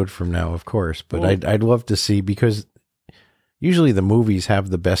the road from now, of course, but I'd love to see, because usually the movies have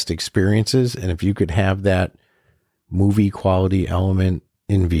the best experiences. And if you could have that movie quality element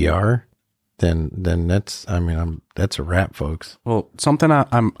in VR, then that's a wrap, folks. Well, something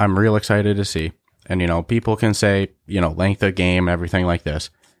I'm real excited to see. And, people can say, length of game, everything like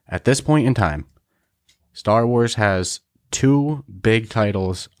this. At this point in time, Star Wars has 2 big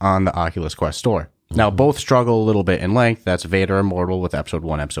titles on the Oculus Quest store. Now, both struggle a little bit in length. That's Vader Immortal with Episode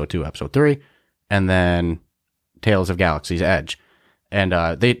 1, Episode 2, Episode 3, and then Tales of Galaxy's Edge. And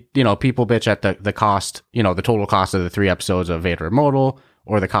they, people bitch at the cost, the total cost of the 3 episodes of Vader Immortal,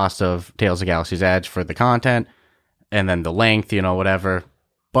 or the cost of Tales of Galaxy's Edge for the content, and then the length, whatever.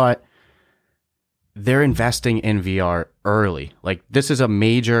 But they're investing in VR early. Like, this is a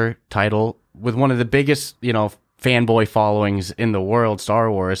major title with one of the biggest, fanboy followings in the world, Star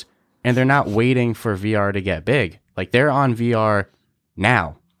Wars, and they're not waiting for VR to get big. Like, they're on VR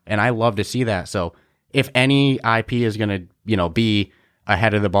now, and I love to see that. So if any IP is going to, be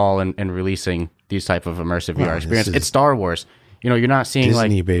ahead of the ball and releasing these type of immersive VR experience, it's Star Wars. You're not seeing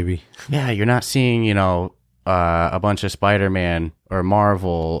Disney, baby. Yeah, you're not seeing, a bunch of Spider-Man or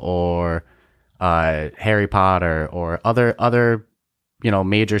Marvel or Harry Potter or other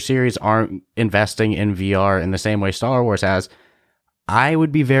major series aren't investing in VR in the same way Star Wars has. I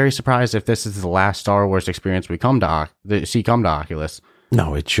would be very surprised if this is the last Star Wars experience we come to Oculus.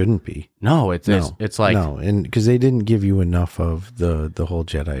 No, it shouldn't be. No, it's like no, and because they didn't give you enough of the whole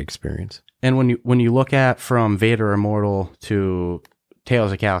Jedi experience. And when you look at from Vader Immortal to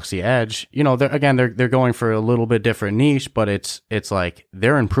Tales of Galaxy Edge, they're going for a little bit different niche, but it's like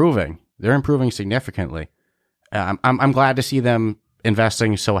they're improving. They're improving significantly. I'm glad to see them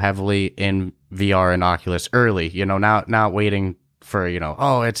investing so heavily in VR and Oculus early. Not waiting for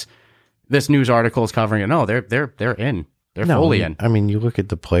it's this news article is covering it. No, they're in. They're fully in. I mean, you look at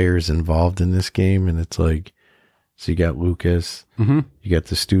the players involved in this game, and it's like, so you got Lucas, you got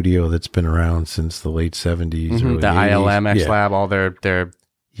the studio that's been around since the late 70s, early the 80s. ILM X Lab, all their.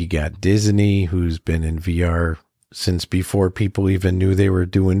 You got Disney, who's been in VR since before people even knew they were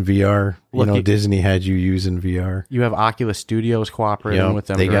doing VR. Disney had you using VR. You have Oculus Studios cooperating with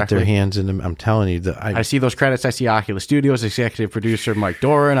them. They directly. got their hands in them. I'm telling you, I see those credits. I see Oculus Studios executive producer Mike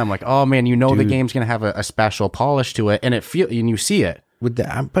Doran. I'm like, oh man, the game's gonna have a special polish to it, and you see it. with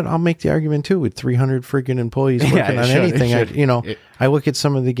that, but I'll make the argument too with 300 freaking employees working on anything. I look at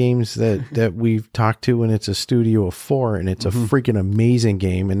some of the games that we've talked to, and it's a studio of 4, and it's a freaking amazing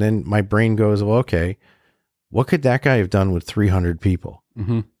game. And then my brain goes, well, okay, what could that guy have done with 300 people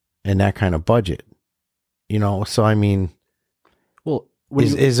and that kind of budget? So I mean, well,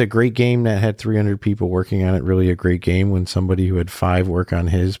 is a great game that had 300 people working on it really a great game when somebody who had 5 work on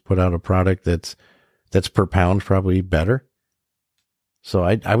his put out a product that's per pound probably better? So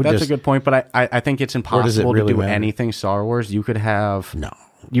I would. That's a good point, but I think it's impossible to do anything Star Wars. You could have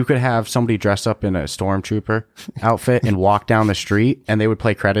somebody dress up in a stormtrooper outfit and walk down the street, and they would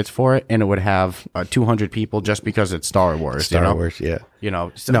play credits for it, and it would have 200 people just because it's Star Wars. Star Wars, yeah.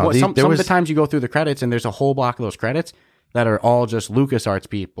 Some of the times you go through the credits, and there's a whole block of those credits that are all just LucasArts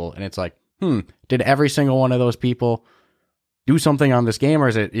people, and it's like, did every single one of those people do something on this game, or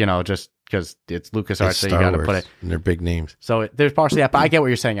is it just because it's LucasArts, so you got to put it. And they're big names. So there's partially that, but I get what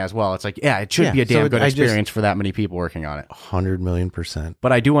you're saying as well. It's like, it should be a damn good experience for that many people working on it. 100,000,000%.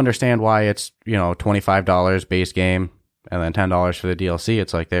 But I do understand why it's, $25 base game and then $10 for the DLC.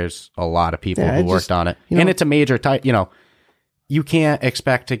 It's like there's a lot of people who worked on it. And it's a major type, you can't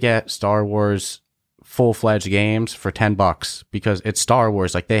expect to get Star Wars full-fledged games for $10 because it's Star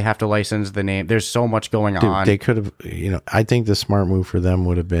Wars. Like, they have to license the name. There's so much going on. They could have, I think the smart move for them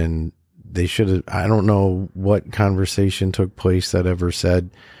would have been, they should have, I don't know what conversation took place that ever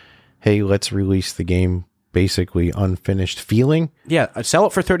said, hey, let's release the game basically unfinished feeling. Yeah, sell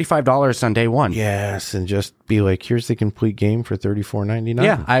it for $35 on day one. Yes, and just be like, here's the complete game for $34.99.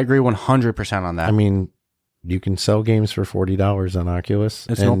 Yeah, I agree 100% on that. I mean, you can sell games for $40 on Oculus.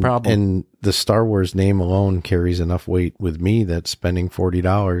 It's no problem. And the Star Wars name alone carries enough weight with me that spending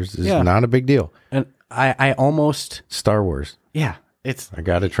 $40 is not a big deal. And I almost... Star Wars. Yeah. I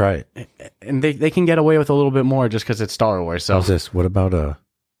got to try it. And they can get away with a little bit more just because it's Star Wars. So how's this? What about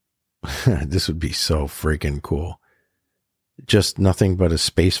this would be so freaking cool. Just nothing but a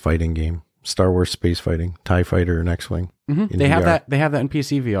space fighting game. Star Wars space fighting, TIE Fighter and X-Wing. They have that in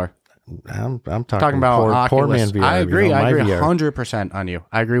PC VR. I'm talking about poor man VR. I agree. I agree 100% on you.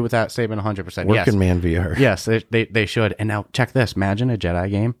 I agree with that statement 100%. Working man VR. Yes, they should. And now check this. Imagine a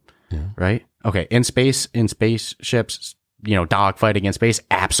Jedi game, right? Okay, in spaceships, dogfighting in space,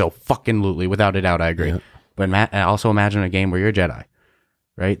 abso-fucking-lutely, without a doubt, I agree. Yeah. But also imagine a game where you're a Jedi,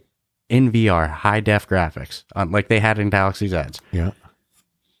 right? In VR, high-def graphics, like they had in Galaxy's Edge. Yeah.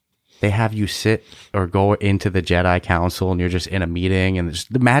 They have you sit or go into the Jedi Council, and you're just in a meeting, and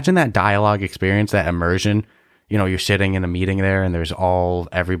just imagine that dialogue experience, that immersion. You're sitting in a meeting there, and there's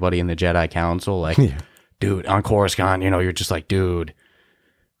everybody in the Jedi Council, like, dude, on Coruscant, you're just like, dude,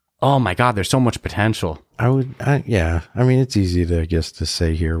 oh my God, there's so much potential. I mean, it's easy to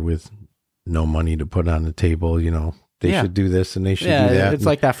say here with no money to put on the table, they should do this and they should do that. It's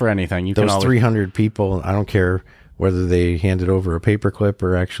like that for anything. Those 300 people, I don't care whether they handed over a paperclip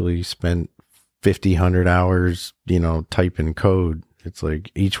or actually spent 100 hours, typing code. It's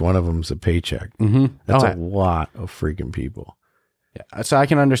like each one of them's a paycheck. Mm-hmm. That's a lot of freaking people. Yeah. So I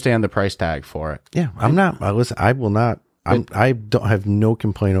can understand the price tag for it. Yeah. I will not. I don't have no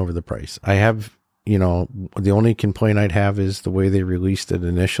complaint over the price. I have, the only complaint I'd have is the way they released it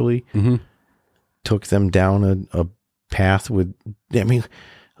initially took them down a path with,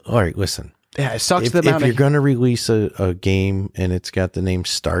 all right, listen. Yeah, it sucks. If you're going to release a game and it's got the name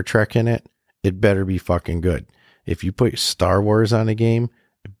Star Trek in it, it better be fucking good. If you put Star Wars on a game,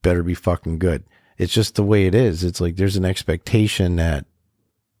 it better be fucking good. It's just the way it is. It's like there's an expectation that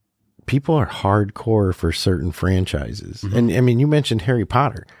people are hardcore for certain franchises. Mm-hmm. And I mean, you mentioned Harry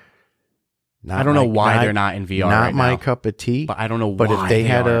Potter. I don't know why they're not in VR right now. Not my cup of tea. But I don't know why. But if they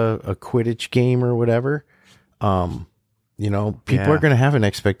had a Quidditch game or whatever, people are going to have an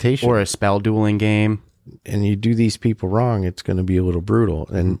expectation. Or a spell dueling game. And you do these people wrong, it's going to be a little brutal.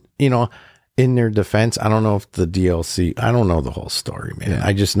 And, in their defense, I don't know if the DLC, I don't know the whole story, man. Yeah.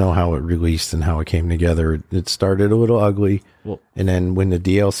 I just know how it released and how it came together. It started a little ugly. And then when the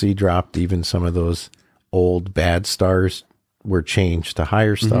DLC dropped, even some of those old bad stars were changed to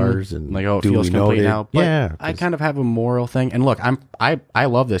higher stars and like, it feels complete now. But yeah, I kind of have a moral thing. And look, I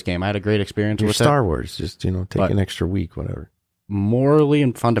love this game. I had a great experience with Star Wars. Just take an extra week, whatever. Morally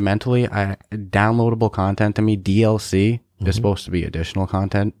and fundamentally, downloadable content to me, DLC is supposed to be additional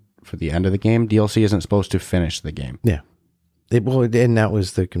content for the end of the game. DLC isn't supposed to finish the game. Yeah. And that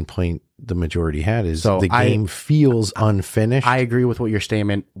was the complaint the majority had is the game feels unfinished. I agree with what your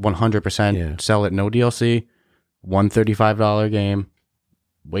statement 100%. Yeah. Sell it no DLC. $135 game.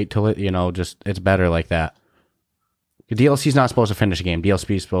 Wait till it, it's better like that. The DLC is not supposed to finish a game.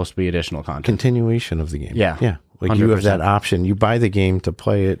 DLC is supposed to be additional content. Continuation of the game. Yeah. Yeah. Like you have 100%. that option. You buy the game to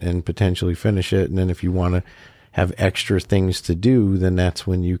play it and potentially finish it. And then if you want to have extra things to do, then that's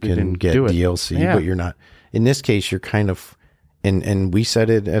when you can get do it. DLC. Yeah. But you're not. In this case, you're kind of, and we said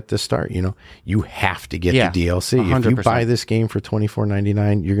it at the start, you have to get the DLC. 100%. If you buy this game for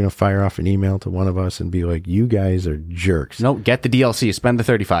 $24.99, you're going to fire off an email to one of us and be like, you guys are jerks. No, get the DLC. Spend the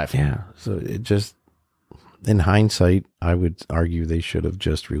 $35. Yeah. So it just, in hindsight, I would argue they should have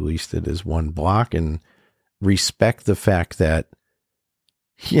just released it as one block and respect the fact that,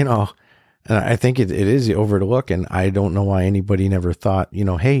 and I think it is overlooked, and I don't know why anybody never thought,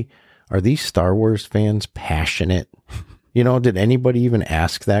 hey, are these Star Wars fans passionate? Did anybody even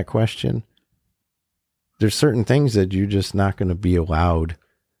ask that question? There's certain things that you're just not going to be allowed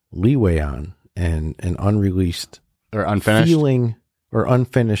leeway on, and an unreleased Or unfinished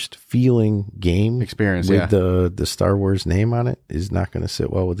unfinished feeling game experience with the Star Wars name on it is not going to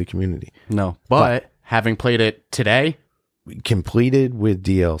sit well with the community. No. But having played it today, Completed with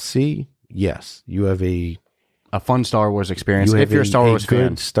DLC, yes, you have a fun Star Wars experience. you have If you're a Star Wars fan.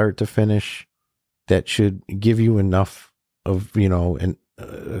 good start to finish that should give you enough of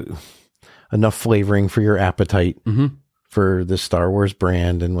enough flavoring for your appetite for the Star Wars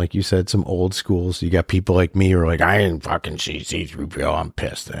brand. And like you said, some old schools. You got people like me who are like, I didn't fucking see C-3PO. I'm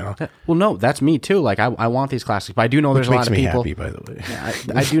pissed. Well, no, that's me too. Like I want these classics, but I do know there's a lot of people. Happy, by the way.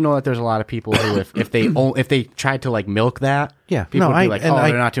 I do know that there's a lot of people who, if they tried to like milk that, Yeah, people no, would be like,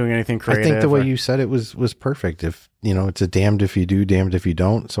 they're not doing anything creative. I think the way you said it was perfect. If it's a damned if you do, damned if you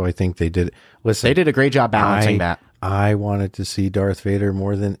don't. So I think they did. Listen, they did a great job balancing that. I wanted to see Darth Vader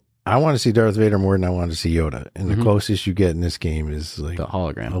more than I wanted to see Yoda, and the closest you get in this game is like The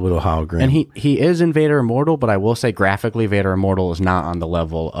hologram. a little hologram. And he is in Vader Immortal, but I will say graphically, Vader Immortal is not on the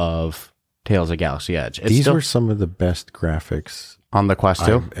level of Tales of Galaxy Edge. It's These still were some of the best graphics on the Quest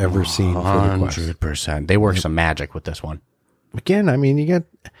too. I've ever seen for the Quest. 100%. They work some magic with this one. Again, I mean, you got.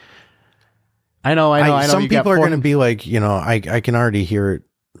 I know. Some You got people are going to Fortin- be like, I can already hear it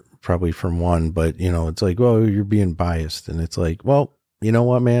probably from one, but it's like, well, you're being biased, and it's like, well, you know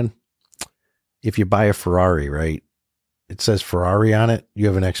what, man? If you buy a Ferrari, right? It says Ferrari on it. You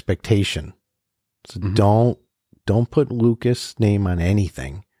have an expectation. So don't put Lucas' name on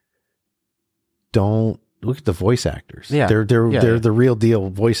anything. Don't look at the voice actors. Yeah. They're the real deal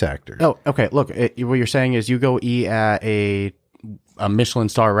voice actors. Oh, okay. Look, what you're saying is you go eat at a Michelin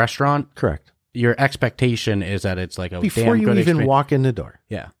star restaurant. Correct. Your expectation is that it's like a Before damn you good even experience. walk in the door.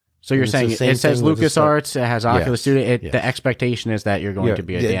 Yeah. So you're it's the saying same it says thing with the LucasArts, it has Oculus Yes, Studio. yes. The expectation is that you're going to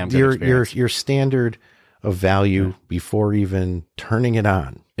be a damn good your experience. your standard of value before even turning it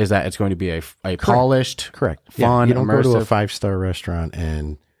on. Is that it's going to be a polished, Correct. fun, You don't go to a immersive. 5-star restaurant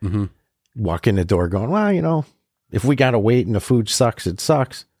and walk in the door going, well, if we got to wait and the food sucks, it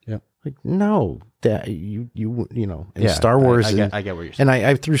sucks. Yeah. Like, no, that and Yeah, Star Wars. I get what you're saying. And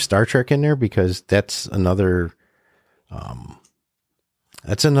I threw Star Trek in there because that's another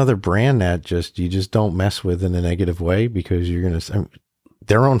brand that you just don't mess with in a negative way, because you're going to,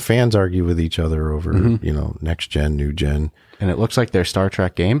 their own fans argue with each other over, next gen, new gen. And it looks like their Star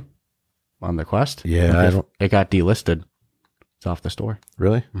Trek game on the Quest. Yeah. It got delisted. It's off the store.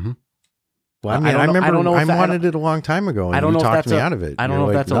 Really? Mhm. Well, I remember I wanted it a long time ago, and I don't you know if talked that's me out of it. I don't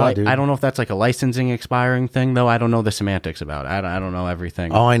know You're if like, that's I don't know if that's like a licensing expiring thing though. I don't know the semantics about it. I don't know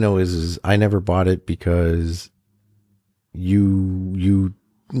everything. All I know is I never bought it because you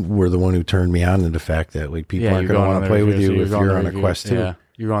were the one who turned me on to the fact that like people aren't going to want to play with you if you're on a Quest 2. Yeah,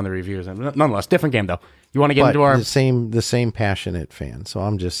 you're on the reviews. And nonetheless, different game though. You want to get into our the same passionate fan. So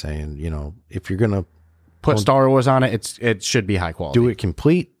I'm just saying, if you're gonna put Star Wars on it, it should be high quality. do it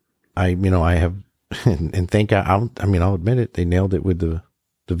complete, I have and think I'll admit it. They nailed it with the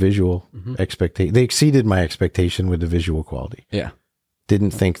visual expectation. They exceeded my expectation with the visual quality. Yeah.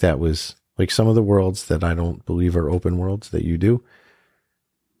 Didn't think that was like some of the worlds that I don't believe are open worlds that you do.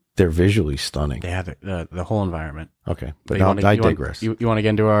 They're visually stunning. They have the whole environment. Okay, but you I wanna- you want- digress. You want to get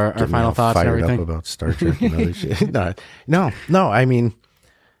into our Get me final all thoughts and fired everything? up about Star Trek and other shit. No. I mean,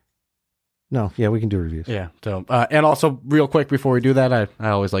 no. Yeah, we can do reviews. Yeah. So, and also real quick before we do that, I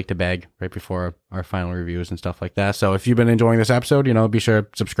always like to beg right before our final reviews and stuff like that. So if you've been enjoying this episode, be sure to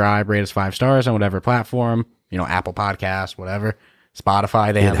subscribe, rate us 5 stars on whatever platform, Apple Podcasts, whatever,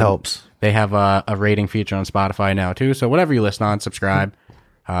 Spotify. It helps. They have a rating feature on Spotify now too. So whatever you listen on, subscribe,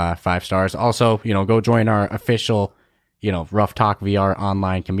 5 stars. Also, go join our official, Rough Talk VR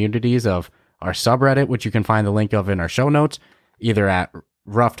online communities of our subreddit, which you can find the link of in our show notes, either at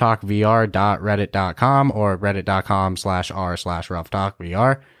roughtalkvr.reddit.com or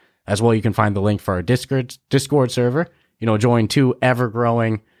reddit.com/r/roughtalkvr. As well, you can find the link for our Discord server join 2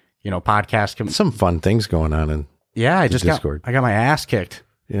 ever-growing, podcasts. Some fun things going on in I just Discord. I got my ass kicked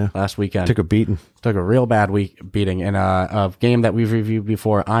last weekend. Took a beating. Took a real bad beating in a game that we've reviewed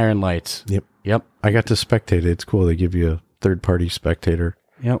before, Iron Lights. Yep. I got to spectate it. It's cool. They give you a third-party spectator.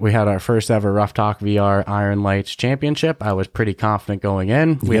 Yeah, we had our first ever Rough Talk VR Iron Lights Championship. I was pretty confident going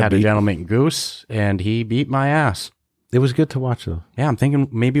in. We had a gentleman Goose, and he beat my ass. It was good to watch, though. Yeah, I'm thinking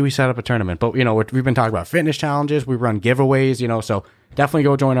maybe we set up a tournament. But, we've been talking about fitness challenges. We run giveaways, so definitely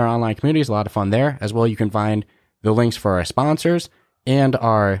go join our online community. It's a lot of fun there. As well, you can find the links for our sponsors and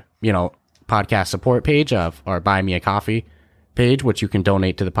our, podcast support page of our Buy Me a Coffee page, which you can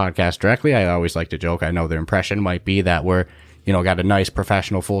donate to the podcast directly. I always like to joke. I know their impression might be that we're got a nice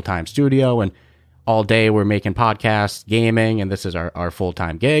professional full-time studio and all day we're making podcasts, gaming, and this is our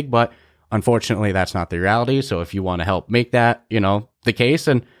full-time gig. But unfortunately, that's not the reality. So if you want to help make that, the case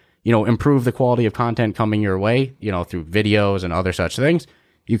and, improve the quality of content coming your way, through videos and other such things,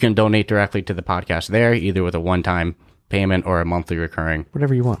 you can donate directly to the podcast there, either with a one-time payment or a monthly recurring.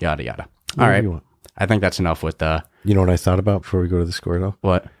 Whatever you want. Yada, yada. Whatever all right. You want. I think that's enough with the... You know what I thought about before we go to the score, though?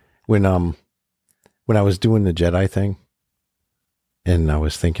 What? When I was doing the Jedi thing, and I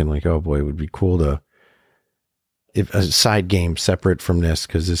was thinking like, oh boy, it would be cool to, if a side game separate from this,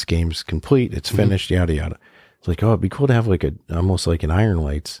 because this game's complete, it's finished, yada yada. It's like, oh, it'd be cool to have like almost like an Iron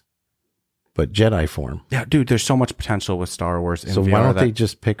Lights, but Jedi form. Yeah, dude, there's so much potential with Star Wars in so VR. Why don't they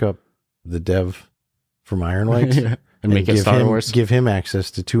just pick up the dev from Iron Lights and make it Star Wars? Give him access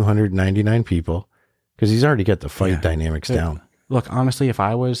to 299 people, because he's already got the fight dynamics down. Look, honestly, if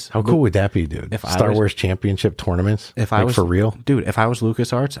I was... How cool would that be, dude? Star Wars Championship tournaments? If I was... For real? Dude, if I was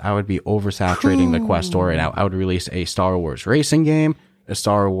LucasArts, I would be oversaturating the Quest store, and I would release a Star Wars racing game, a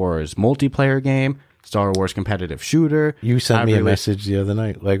Star Wars multiplayer game, Star Wars competitive shooter. You sent me a message the other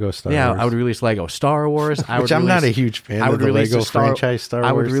night, Lego Star Wars. Yeah, I would release Lego Star Wars. Which I'm not a huge fan of the Lego franchise Star Wars.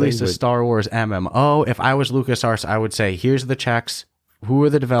 I would release a Star Wars MMO. If I was LucasArts, I would say, here's the checks. Who are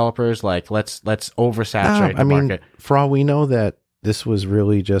the developers? Like, let's oversaturate the market. For all we know that this was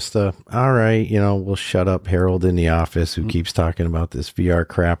really just all right, we'll shut up Harold in the office who keeps talking about this VR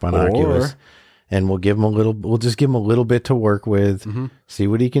crap on Oculus, and we'll just give him a little bit to work with, see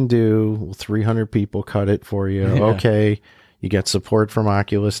what he can do. 300 people cut it for you. Yeah. Okay. You get support from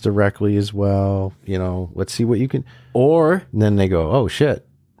Oculus directly as well. Let's see what you can. And then they go, oh shit.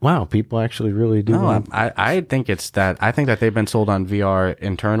 Wow, people actually really do. No, I think it's that. I think that they've been sold on VR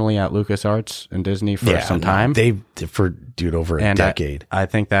internally at LucasArts and Disney for some time. Over a decade. I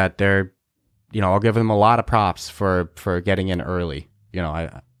think that they're, I'll give them a lot of props for getting in early.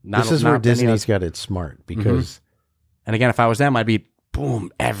 This is where Disney's got it smart because. And again, if I was them, I'd be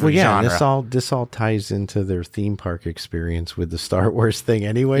boom every genre. This all ties into their theme park experience with the Star Wars thing,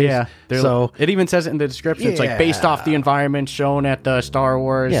 anyways. Yeah. So it even says it in the description. It's like based off the environment shown at the Star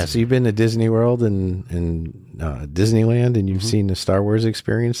Wars. Yeah. So you've been to Disney World and Disneyland, and you've seen the Star Wars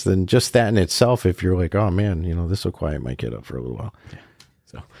experience. Then just that in itself, if you're like, oh man, this will quiet my kid up for a little while. Yeah.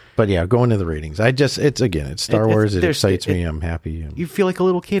 But yeah, going to the ratings. It's Star Wars. It excites me. I'm happy. You feel like a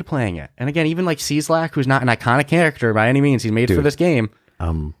little kid playing it. And again, even like Cieslak, who's not an iconic character by any means, he's made for this game.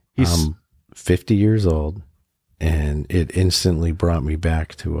 I'm 50 years old, and it instantly brought me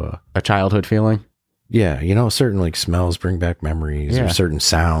back to a childhood feeling. Yeah, certain like smells bring back memories, or certain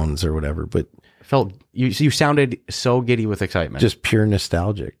sounds or whatever. But felt you sounded so giddy with excitement, just pure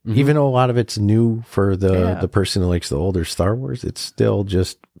nostalgic. Even though a lot of it's new for the person who likes the older Star Wars, it's still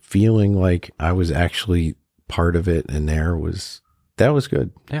just feeling like I was actually part of it, and that was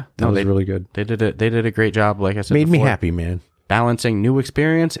good. Yeah, that was really good. They did a great job. Like I said, made me happy, man. Balancing new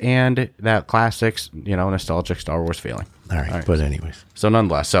experience and that classic, nostalgic Star Wars feeling. All right. But anyways, so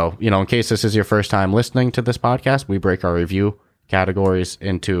nonetheless, in case this is your first time listening to this podcast, we break our review categories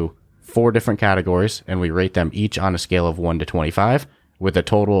into 4 different categories, and we rate them each on a scale of 1 to 25, with a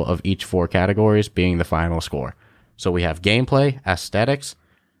total of each 4 categories being the final score. So we have gameplay, aesthetics,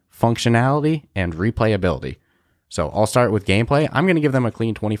 functionality, and replayability. So I'll start with gameplay. I'm going to give them a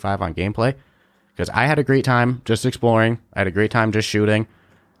clean 25 on gameplay because I had a great time just exploring. I had a great time just shooting.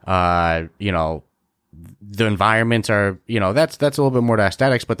 The environments are, that's a little bit more to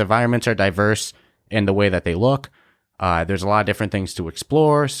aesthetics, but the environments are diverse in the way that they look. There's a lot of different things to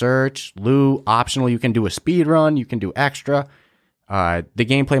explore, search, loot, optional. You can do a speed run. You can do extra. The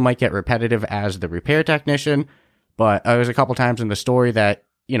gameplay might get repetitive as the repair technician, but there's a couple times in the story that,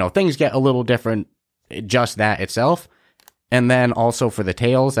 things get a little different, just that itself. And then also for the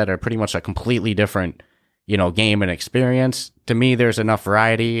tales that are pretty much a completely different, game and experience. To me, there's enough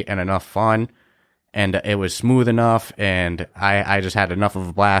variety and enough fun, and it was smooth enough. And I just had enough of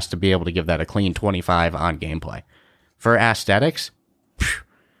a blast to be able to give that a clean 25 on gameplay. For aesthetics,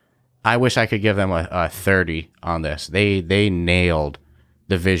 I wish I could give them a 30 on this. They nailed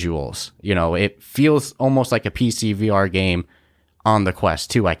the visuals. You know, it feels almost like a PC VR game on the Quest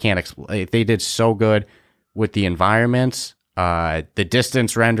 2. I can't explain. They did so good with the environments, the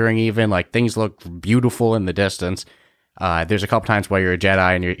distance rendering, even like things look beautiful in the distance. There's a couple times where you're a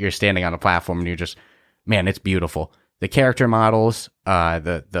Jedi and you're standing on a platform and you're just, man, it's beautiful. The character models,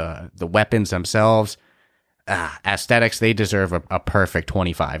 the weapons themselves, aesthetics, they deserve a perfect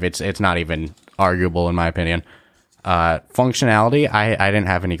 25. It's not even arguable in my opinion. Functionality, I didn't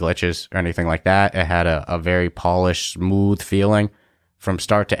have any glitches or anything like that. It had a very polished, smooth feeling from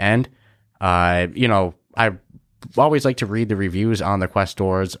start to end. You know, I always like to read the reviews on the Quest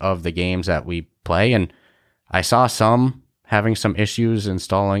stores of the games that we play, and I saw some having some issues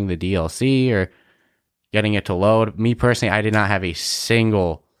installing the DLC or getting it to load. Me personally, I did not have a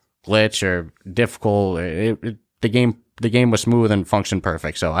single glitch or difficult. The game was smooth and functioned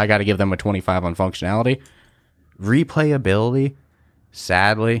perfect, so I got to give them a 25 on functionality. Replayability,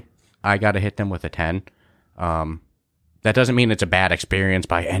 sadly, I got to hit them with a 10. That doesn't mean it's a bad experience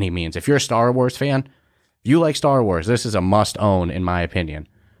by any means. If you're a Star Wars fan, you like Star Wars, this is a must-own in my opinion.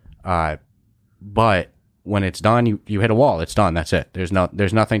 But when it's done, you hit a wall. It's done. That's it. There's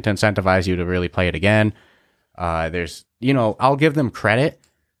nothing to incentivize you to really play it again. I'll give them credit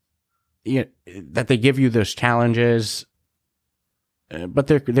that they give you those challenges, but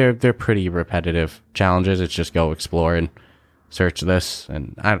they're pretty repetitive challenges. It's just go explore and search this,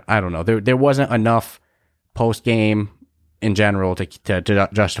 and I don't know. There wasn't enough post game in general to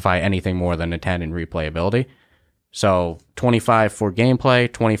justify anything more than a 10 in replayability. So 25 for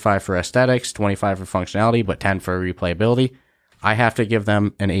gameplay, 25 for aesthetics, 25 for functionality, but 10 for replayability. I have to give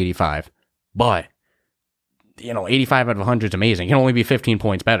them an 85. But 85 out of 100 is amazing. It can only be 15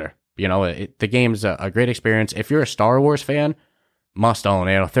 points better. The game's a great experience. If you're a Star Wars fan, must own.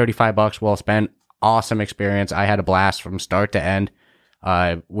 $35 well spent. Awesome experience. I had a blast from start to end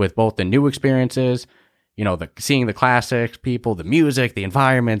with both the new experiences, seeing the classics, people, the music, the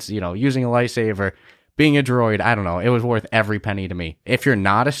environments, using a lightsaber, being a droid. I don't know. It was worth every penny to me. If you're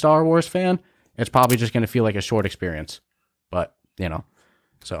not a Star Wars fan, it's probably just going to feel like a short experience. But,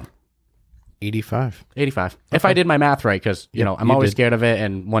 so 85. Okay. If I did my math right, because, I'm always scared of it.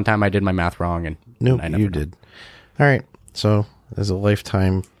 And one time I did my math wrong. And I never did. All right. So as a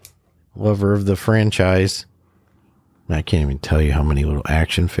lifetime lover of the franchise, I can't even tell you how many little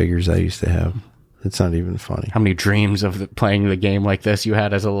action figures I used to have. It's not even funny. How many dreams of playing the game like this you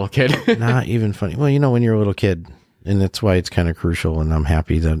had as a little kid? Not even funny. Well, when you're a little kid, and that's why it's kind of crucial. And I'm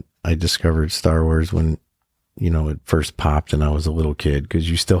happy that I discovered Star Wars when, it first popped and I was a little kid, because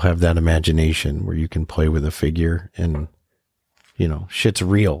you still have that imagination where you can play with a figure and, shit's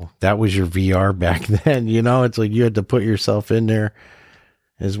real. That was your VR back then. It's like you had to put yourself in there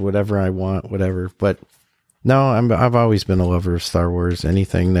as whatever I want, whatever. But no, I've always been a lover of Star Wars.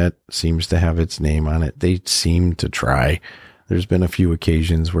 Anything that seems to have its name on it, they seem to try. There's been a few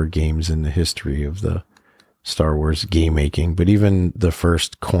occasions where games in the history of the Star Wars game making, but even the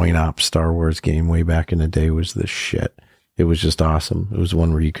first coin-op Star Wars game way back in the day was the shit. It was just awesome. It was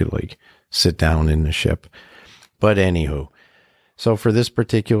one where you could sit down in the ship. But anywho, so for this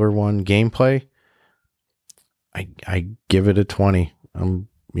particular one, gameplay, I give it a 20. I'm,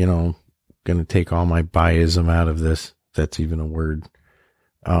 going to take all my biasm out of this. If that's even a word.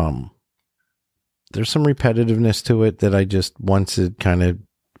 There's some repetitiveness to it that I just, once it kind of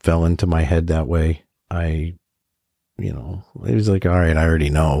fell into my head that way, it was like, all right, I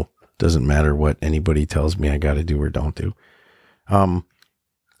already know. Doesn't matter what anybody tells me I got to do or don't do.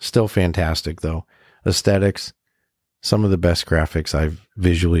 Still fantastic though. Aesthetics, some of the best graphics I've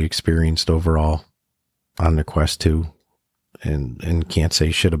visually experienced overall on the Quest 2. And can't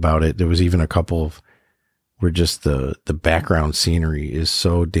say shit about it. There was even a couple of where just the background scenery is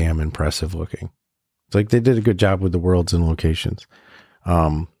so damn impressive looking. It's like they did a good job with the worlds and locations.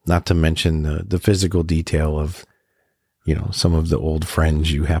 Not to mention the physical detail of, some of the old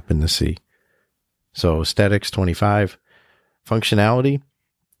friends you happen to see. So aesthetics, 25. Functionality,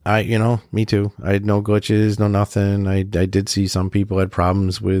 me too. I had no glitches, no nothing. I did see some people had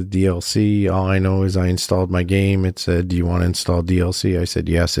problems with DLC. All I know is I installed my game. It said, do you want to install DLC? I said,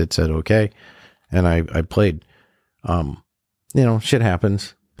 yes. It said, okay. And I played. Shit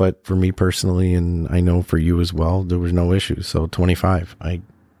happens. But for me personally, and I know for you as well, there was no issues. So 25. I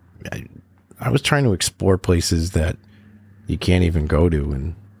was trying to explore places that you can't even go to.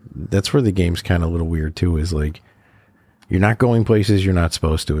 And that's where the game's kind of a little weird too, is like, you're not going places you're not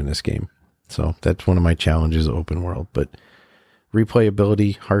supposed to in this game. So that's one of my challenges, open world. But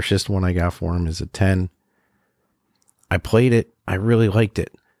replayability, harshest one I got for him is a 10. I played it. I really liked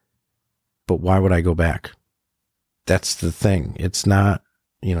it. But why would I go back? That's the thing. It's not,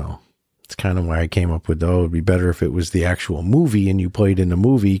 it's kind of why I came up with, it'd be better if it was the actual movie and you played in the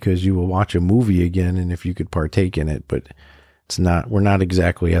movie because you will watch a movie again and if you could partake in it. But it's not, we're not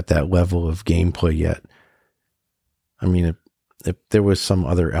exactly at that level of gameplay yet. I mean, if there was some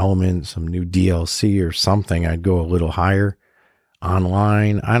other element, some new DLC or something, I'd go a little higher.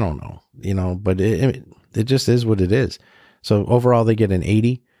 Online, I don't know, but it just is what it is. So overall, they get an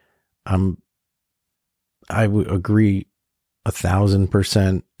 80. I would agree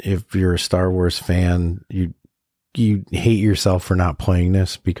 1,000%. If you're a Star Wars fan, you hate yourself for not playing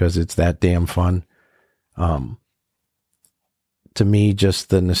this because it's that damn fun. To me,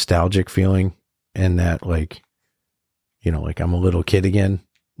 just the nostalgic feeling and that like I'm a little kid again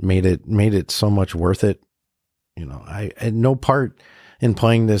made it so much worth it. I had no part in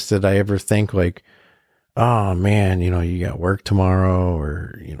playing this that I ever think like, oh man, you got work tomorrow,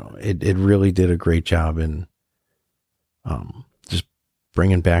 or, it really did a great job in, just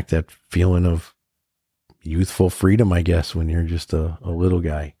bringing back that feeling of youthful freedom, I guess, when you're just a little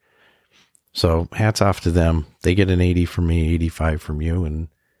guy. So hats off to them. They get an 80 from me, 85 from you. And,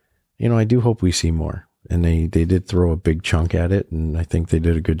 I do hope we see more. And they did throw a big chunk at it, and I think they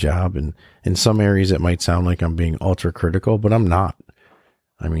did a good job. And in some areas, it might sound like I'm being ultra critical, but I'm not.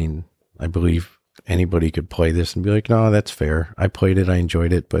 I mean, I believe anybody could play this and be like, no, that's fair. I played it. I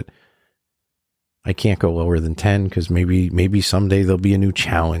enjoyed it, but I can't go lower than 10 because maybe someday there'll be a new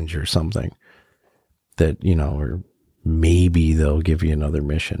challenge or something that, or maybe they'll give you another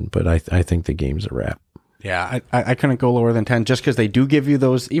mission. But I think the game's a wrap. Yeah, I couldn't go lower than 10 just because they do give you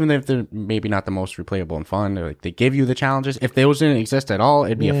those, even if they're maybe not the most replayable and fun. Like they give you the challenges. If those didn't exist at all,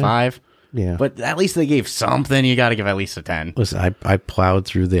 it'd be a 5. Yeah. But at least they gave something. You got to give at least a 10. Listen, I plowed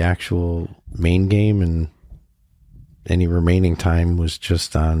through the actual main game, and any remaining time was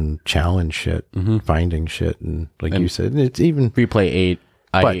just on challenge shit, finding shit. And like you said, it's even... Replay 8.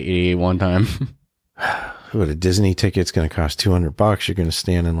 I ate 8 one time. What, a Disney ticket's going to cost $200. You're going to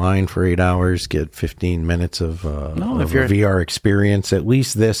stand in line for 8 hours, get 15 minutes of a VR experience. At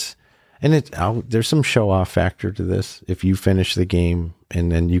least this, and there's some show off factor to this. If you finish the game, and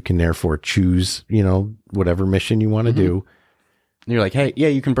then you can therefore choose, whatever mission you want to do. You're like, hey, yeah,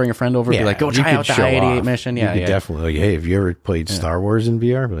 you can bring a friend over. And be like, go try out the I-88 mission. Yeah, you could definitely. Like, hey, have you ever played Star Wars in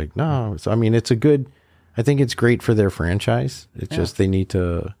VR? Be like, no. So I mean, it's a good. I think it's great for their franchise. It's just they need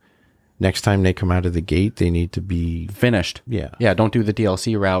to. Next time they come out of the gate, they need to be finished. Yeah. Don't do the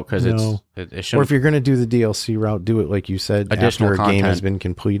DLC route because it shouldn't. Or if you're going to do the DLC route, do it like you said, additional after a content. game has been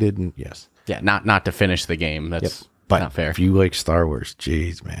completed. And yes, not to finish the game. That's not fair. If you like Star Wars,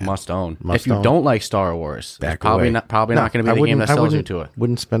 jeez, man, must own. If you don't like Star Wars, it's probably not going to be the game that sells you to it.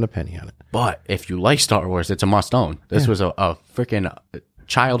 Wouldn't spend a penny on it. But if you like Star Wars, it's a must own. This was a freaking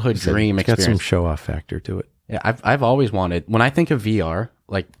childhood dream experience. Got some show off factor to it. Yeah, I've always wanted. When I think of VR,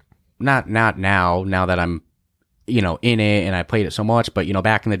 like. Not now that I'm, in it and I played it so much, but,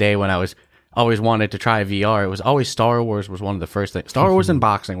 back in the day when I was always wanted to try VR, it was always Star Wars was one of the first things. Star Wars and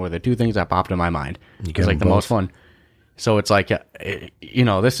boxing were the two things that popped in my mind. It was like the most fun. So it's like,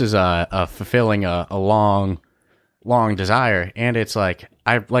 this is a fulfilling a long desire. And it's like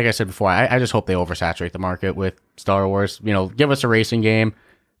I said before, I just hope they oversaturate the market with Star Wars. Give us a racing game,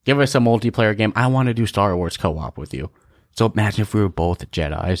 give us a multiplayer game. I want to do Star Wars co-op with you. So imagine if we were both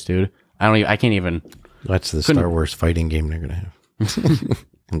Jedis, dude. I can't even. That's the Star Wars fighting game they're gonna have.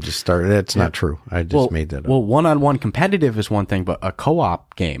 I'm just started. That's not true. I just made that up. Well, one-on-one competitive is one thing, but a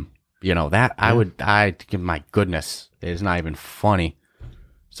co-op game, that my goodness, it is not even funny.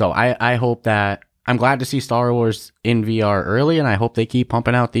 So I hope that I'm glad to see Star Wars in VR early, and I hope they keep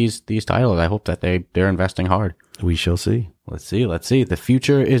pumping out these titles. I hope that they're investing hard. We shall see. Let's see. The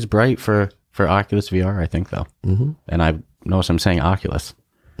future is bright for Oculus VR, I think, though. Mm-hmm. And I notice I'm saying Oculus.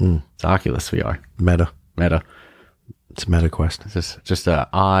 It's Oculus VR. Meta. It's MetaQuest. It's just an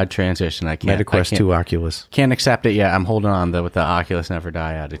odd transition. MetaQuest to Oculus. Can't accept it yet. I'm holding on with the Oculus never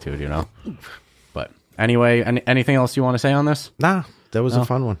die attitude, But anyway, anything else you want to say on this? Nah, that was a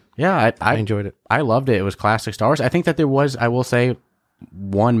fun one. Yeah, I enjoyed it. I loved it. It was classic Star Wars. I think that there was, I will say,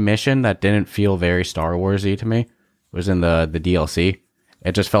 one mission that didn't feel very Star Wars-y to me. It was in the DLC.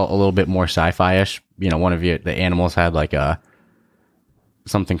 It just felt a little bit more sci-fi-ish. One of the animals had like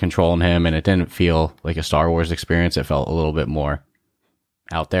something controlling him, and it didn't feel like a Star Wars experience. It felt a little bit more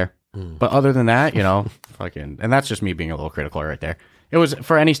out there. But other than that, and that's just me being a little critical right there. It was,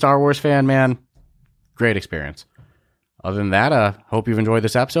 for any Star Wars fan, man, great experience. Other than that, hope you've enjoyed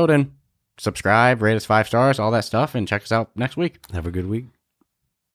this episode, and subscribe, rate us 5 stars, all that stuff, and check us out next week. Have a good week.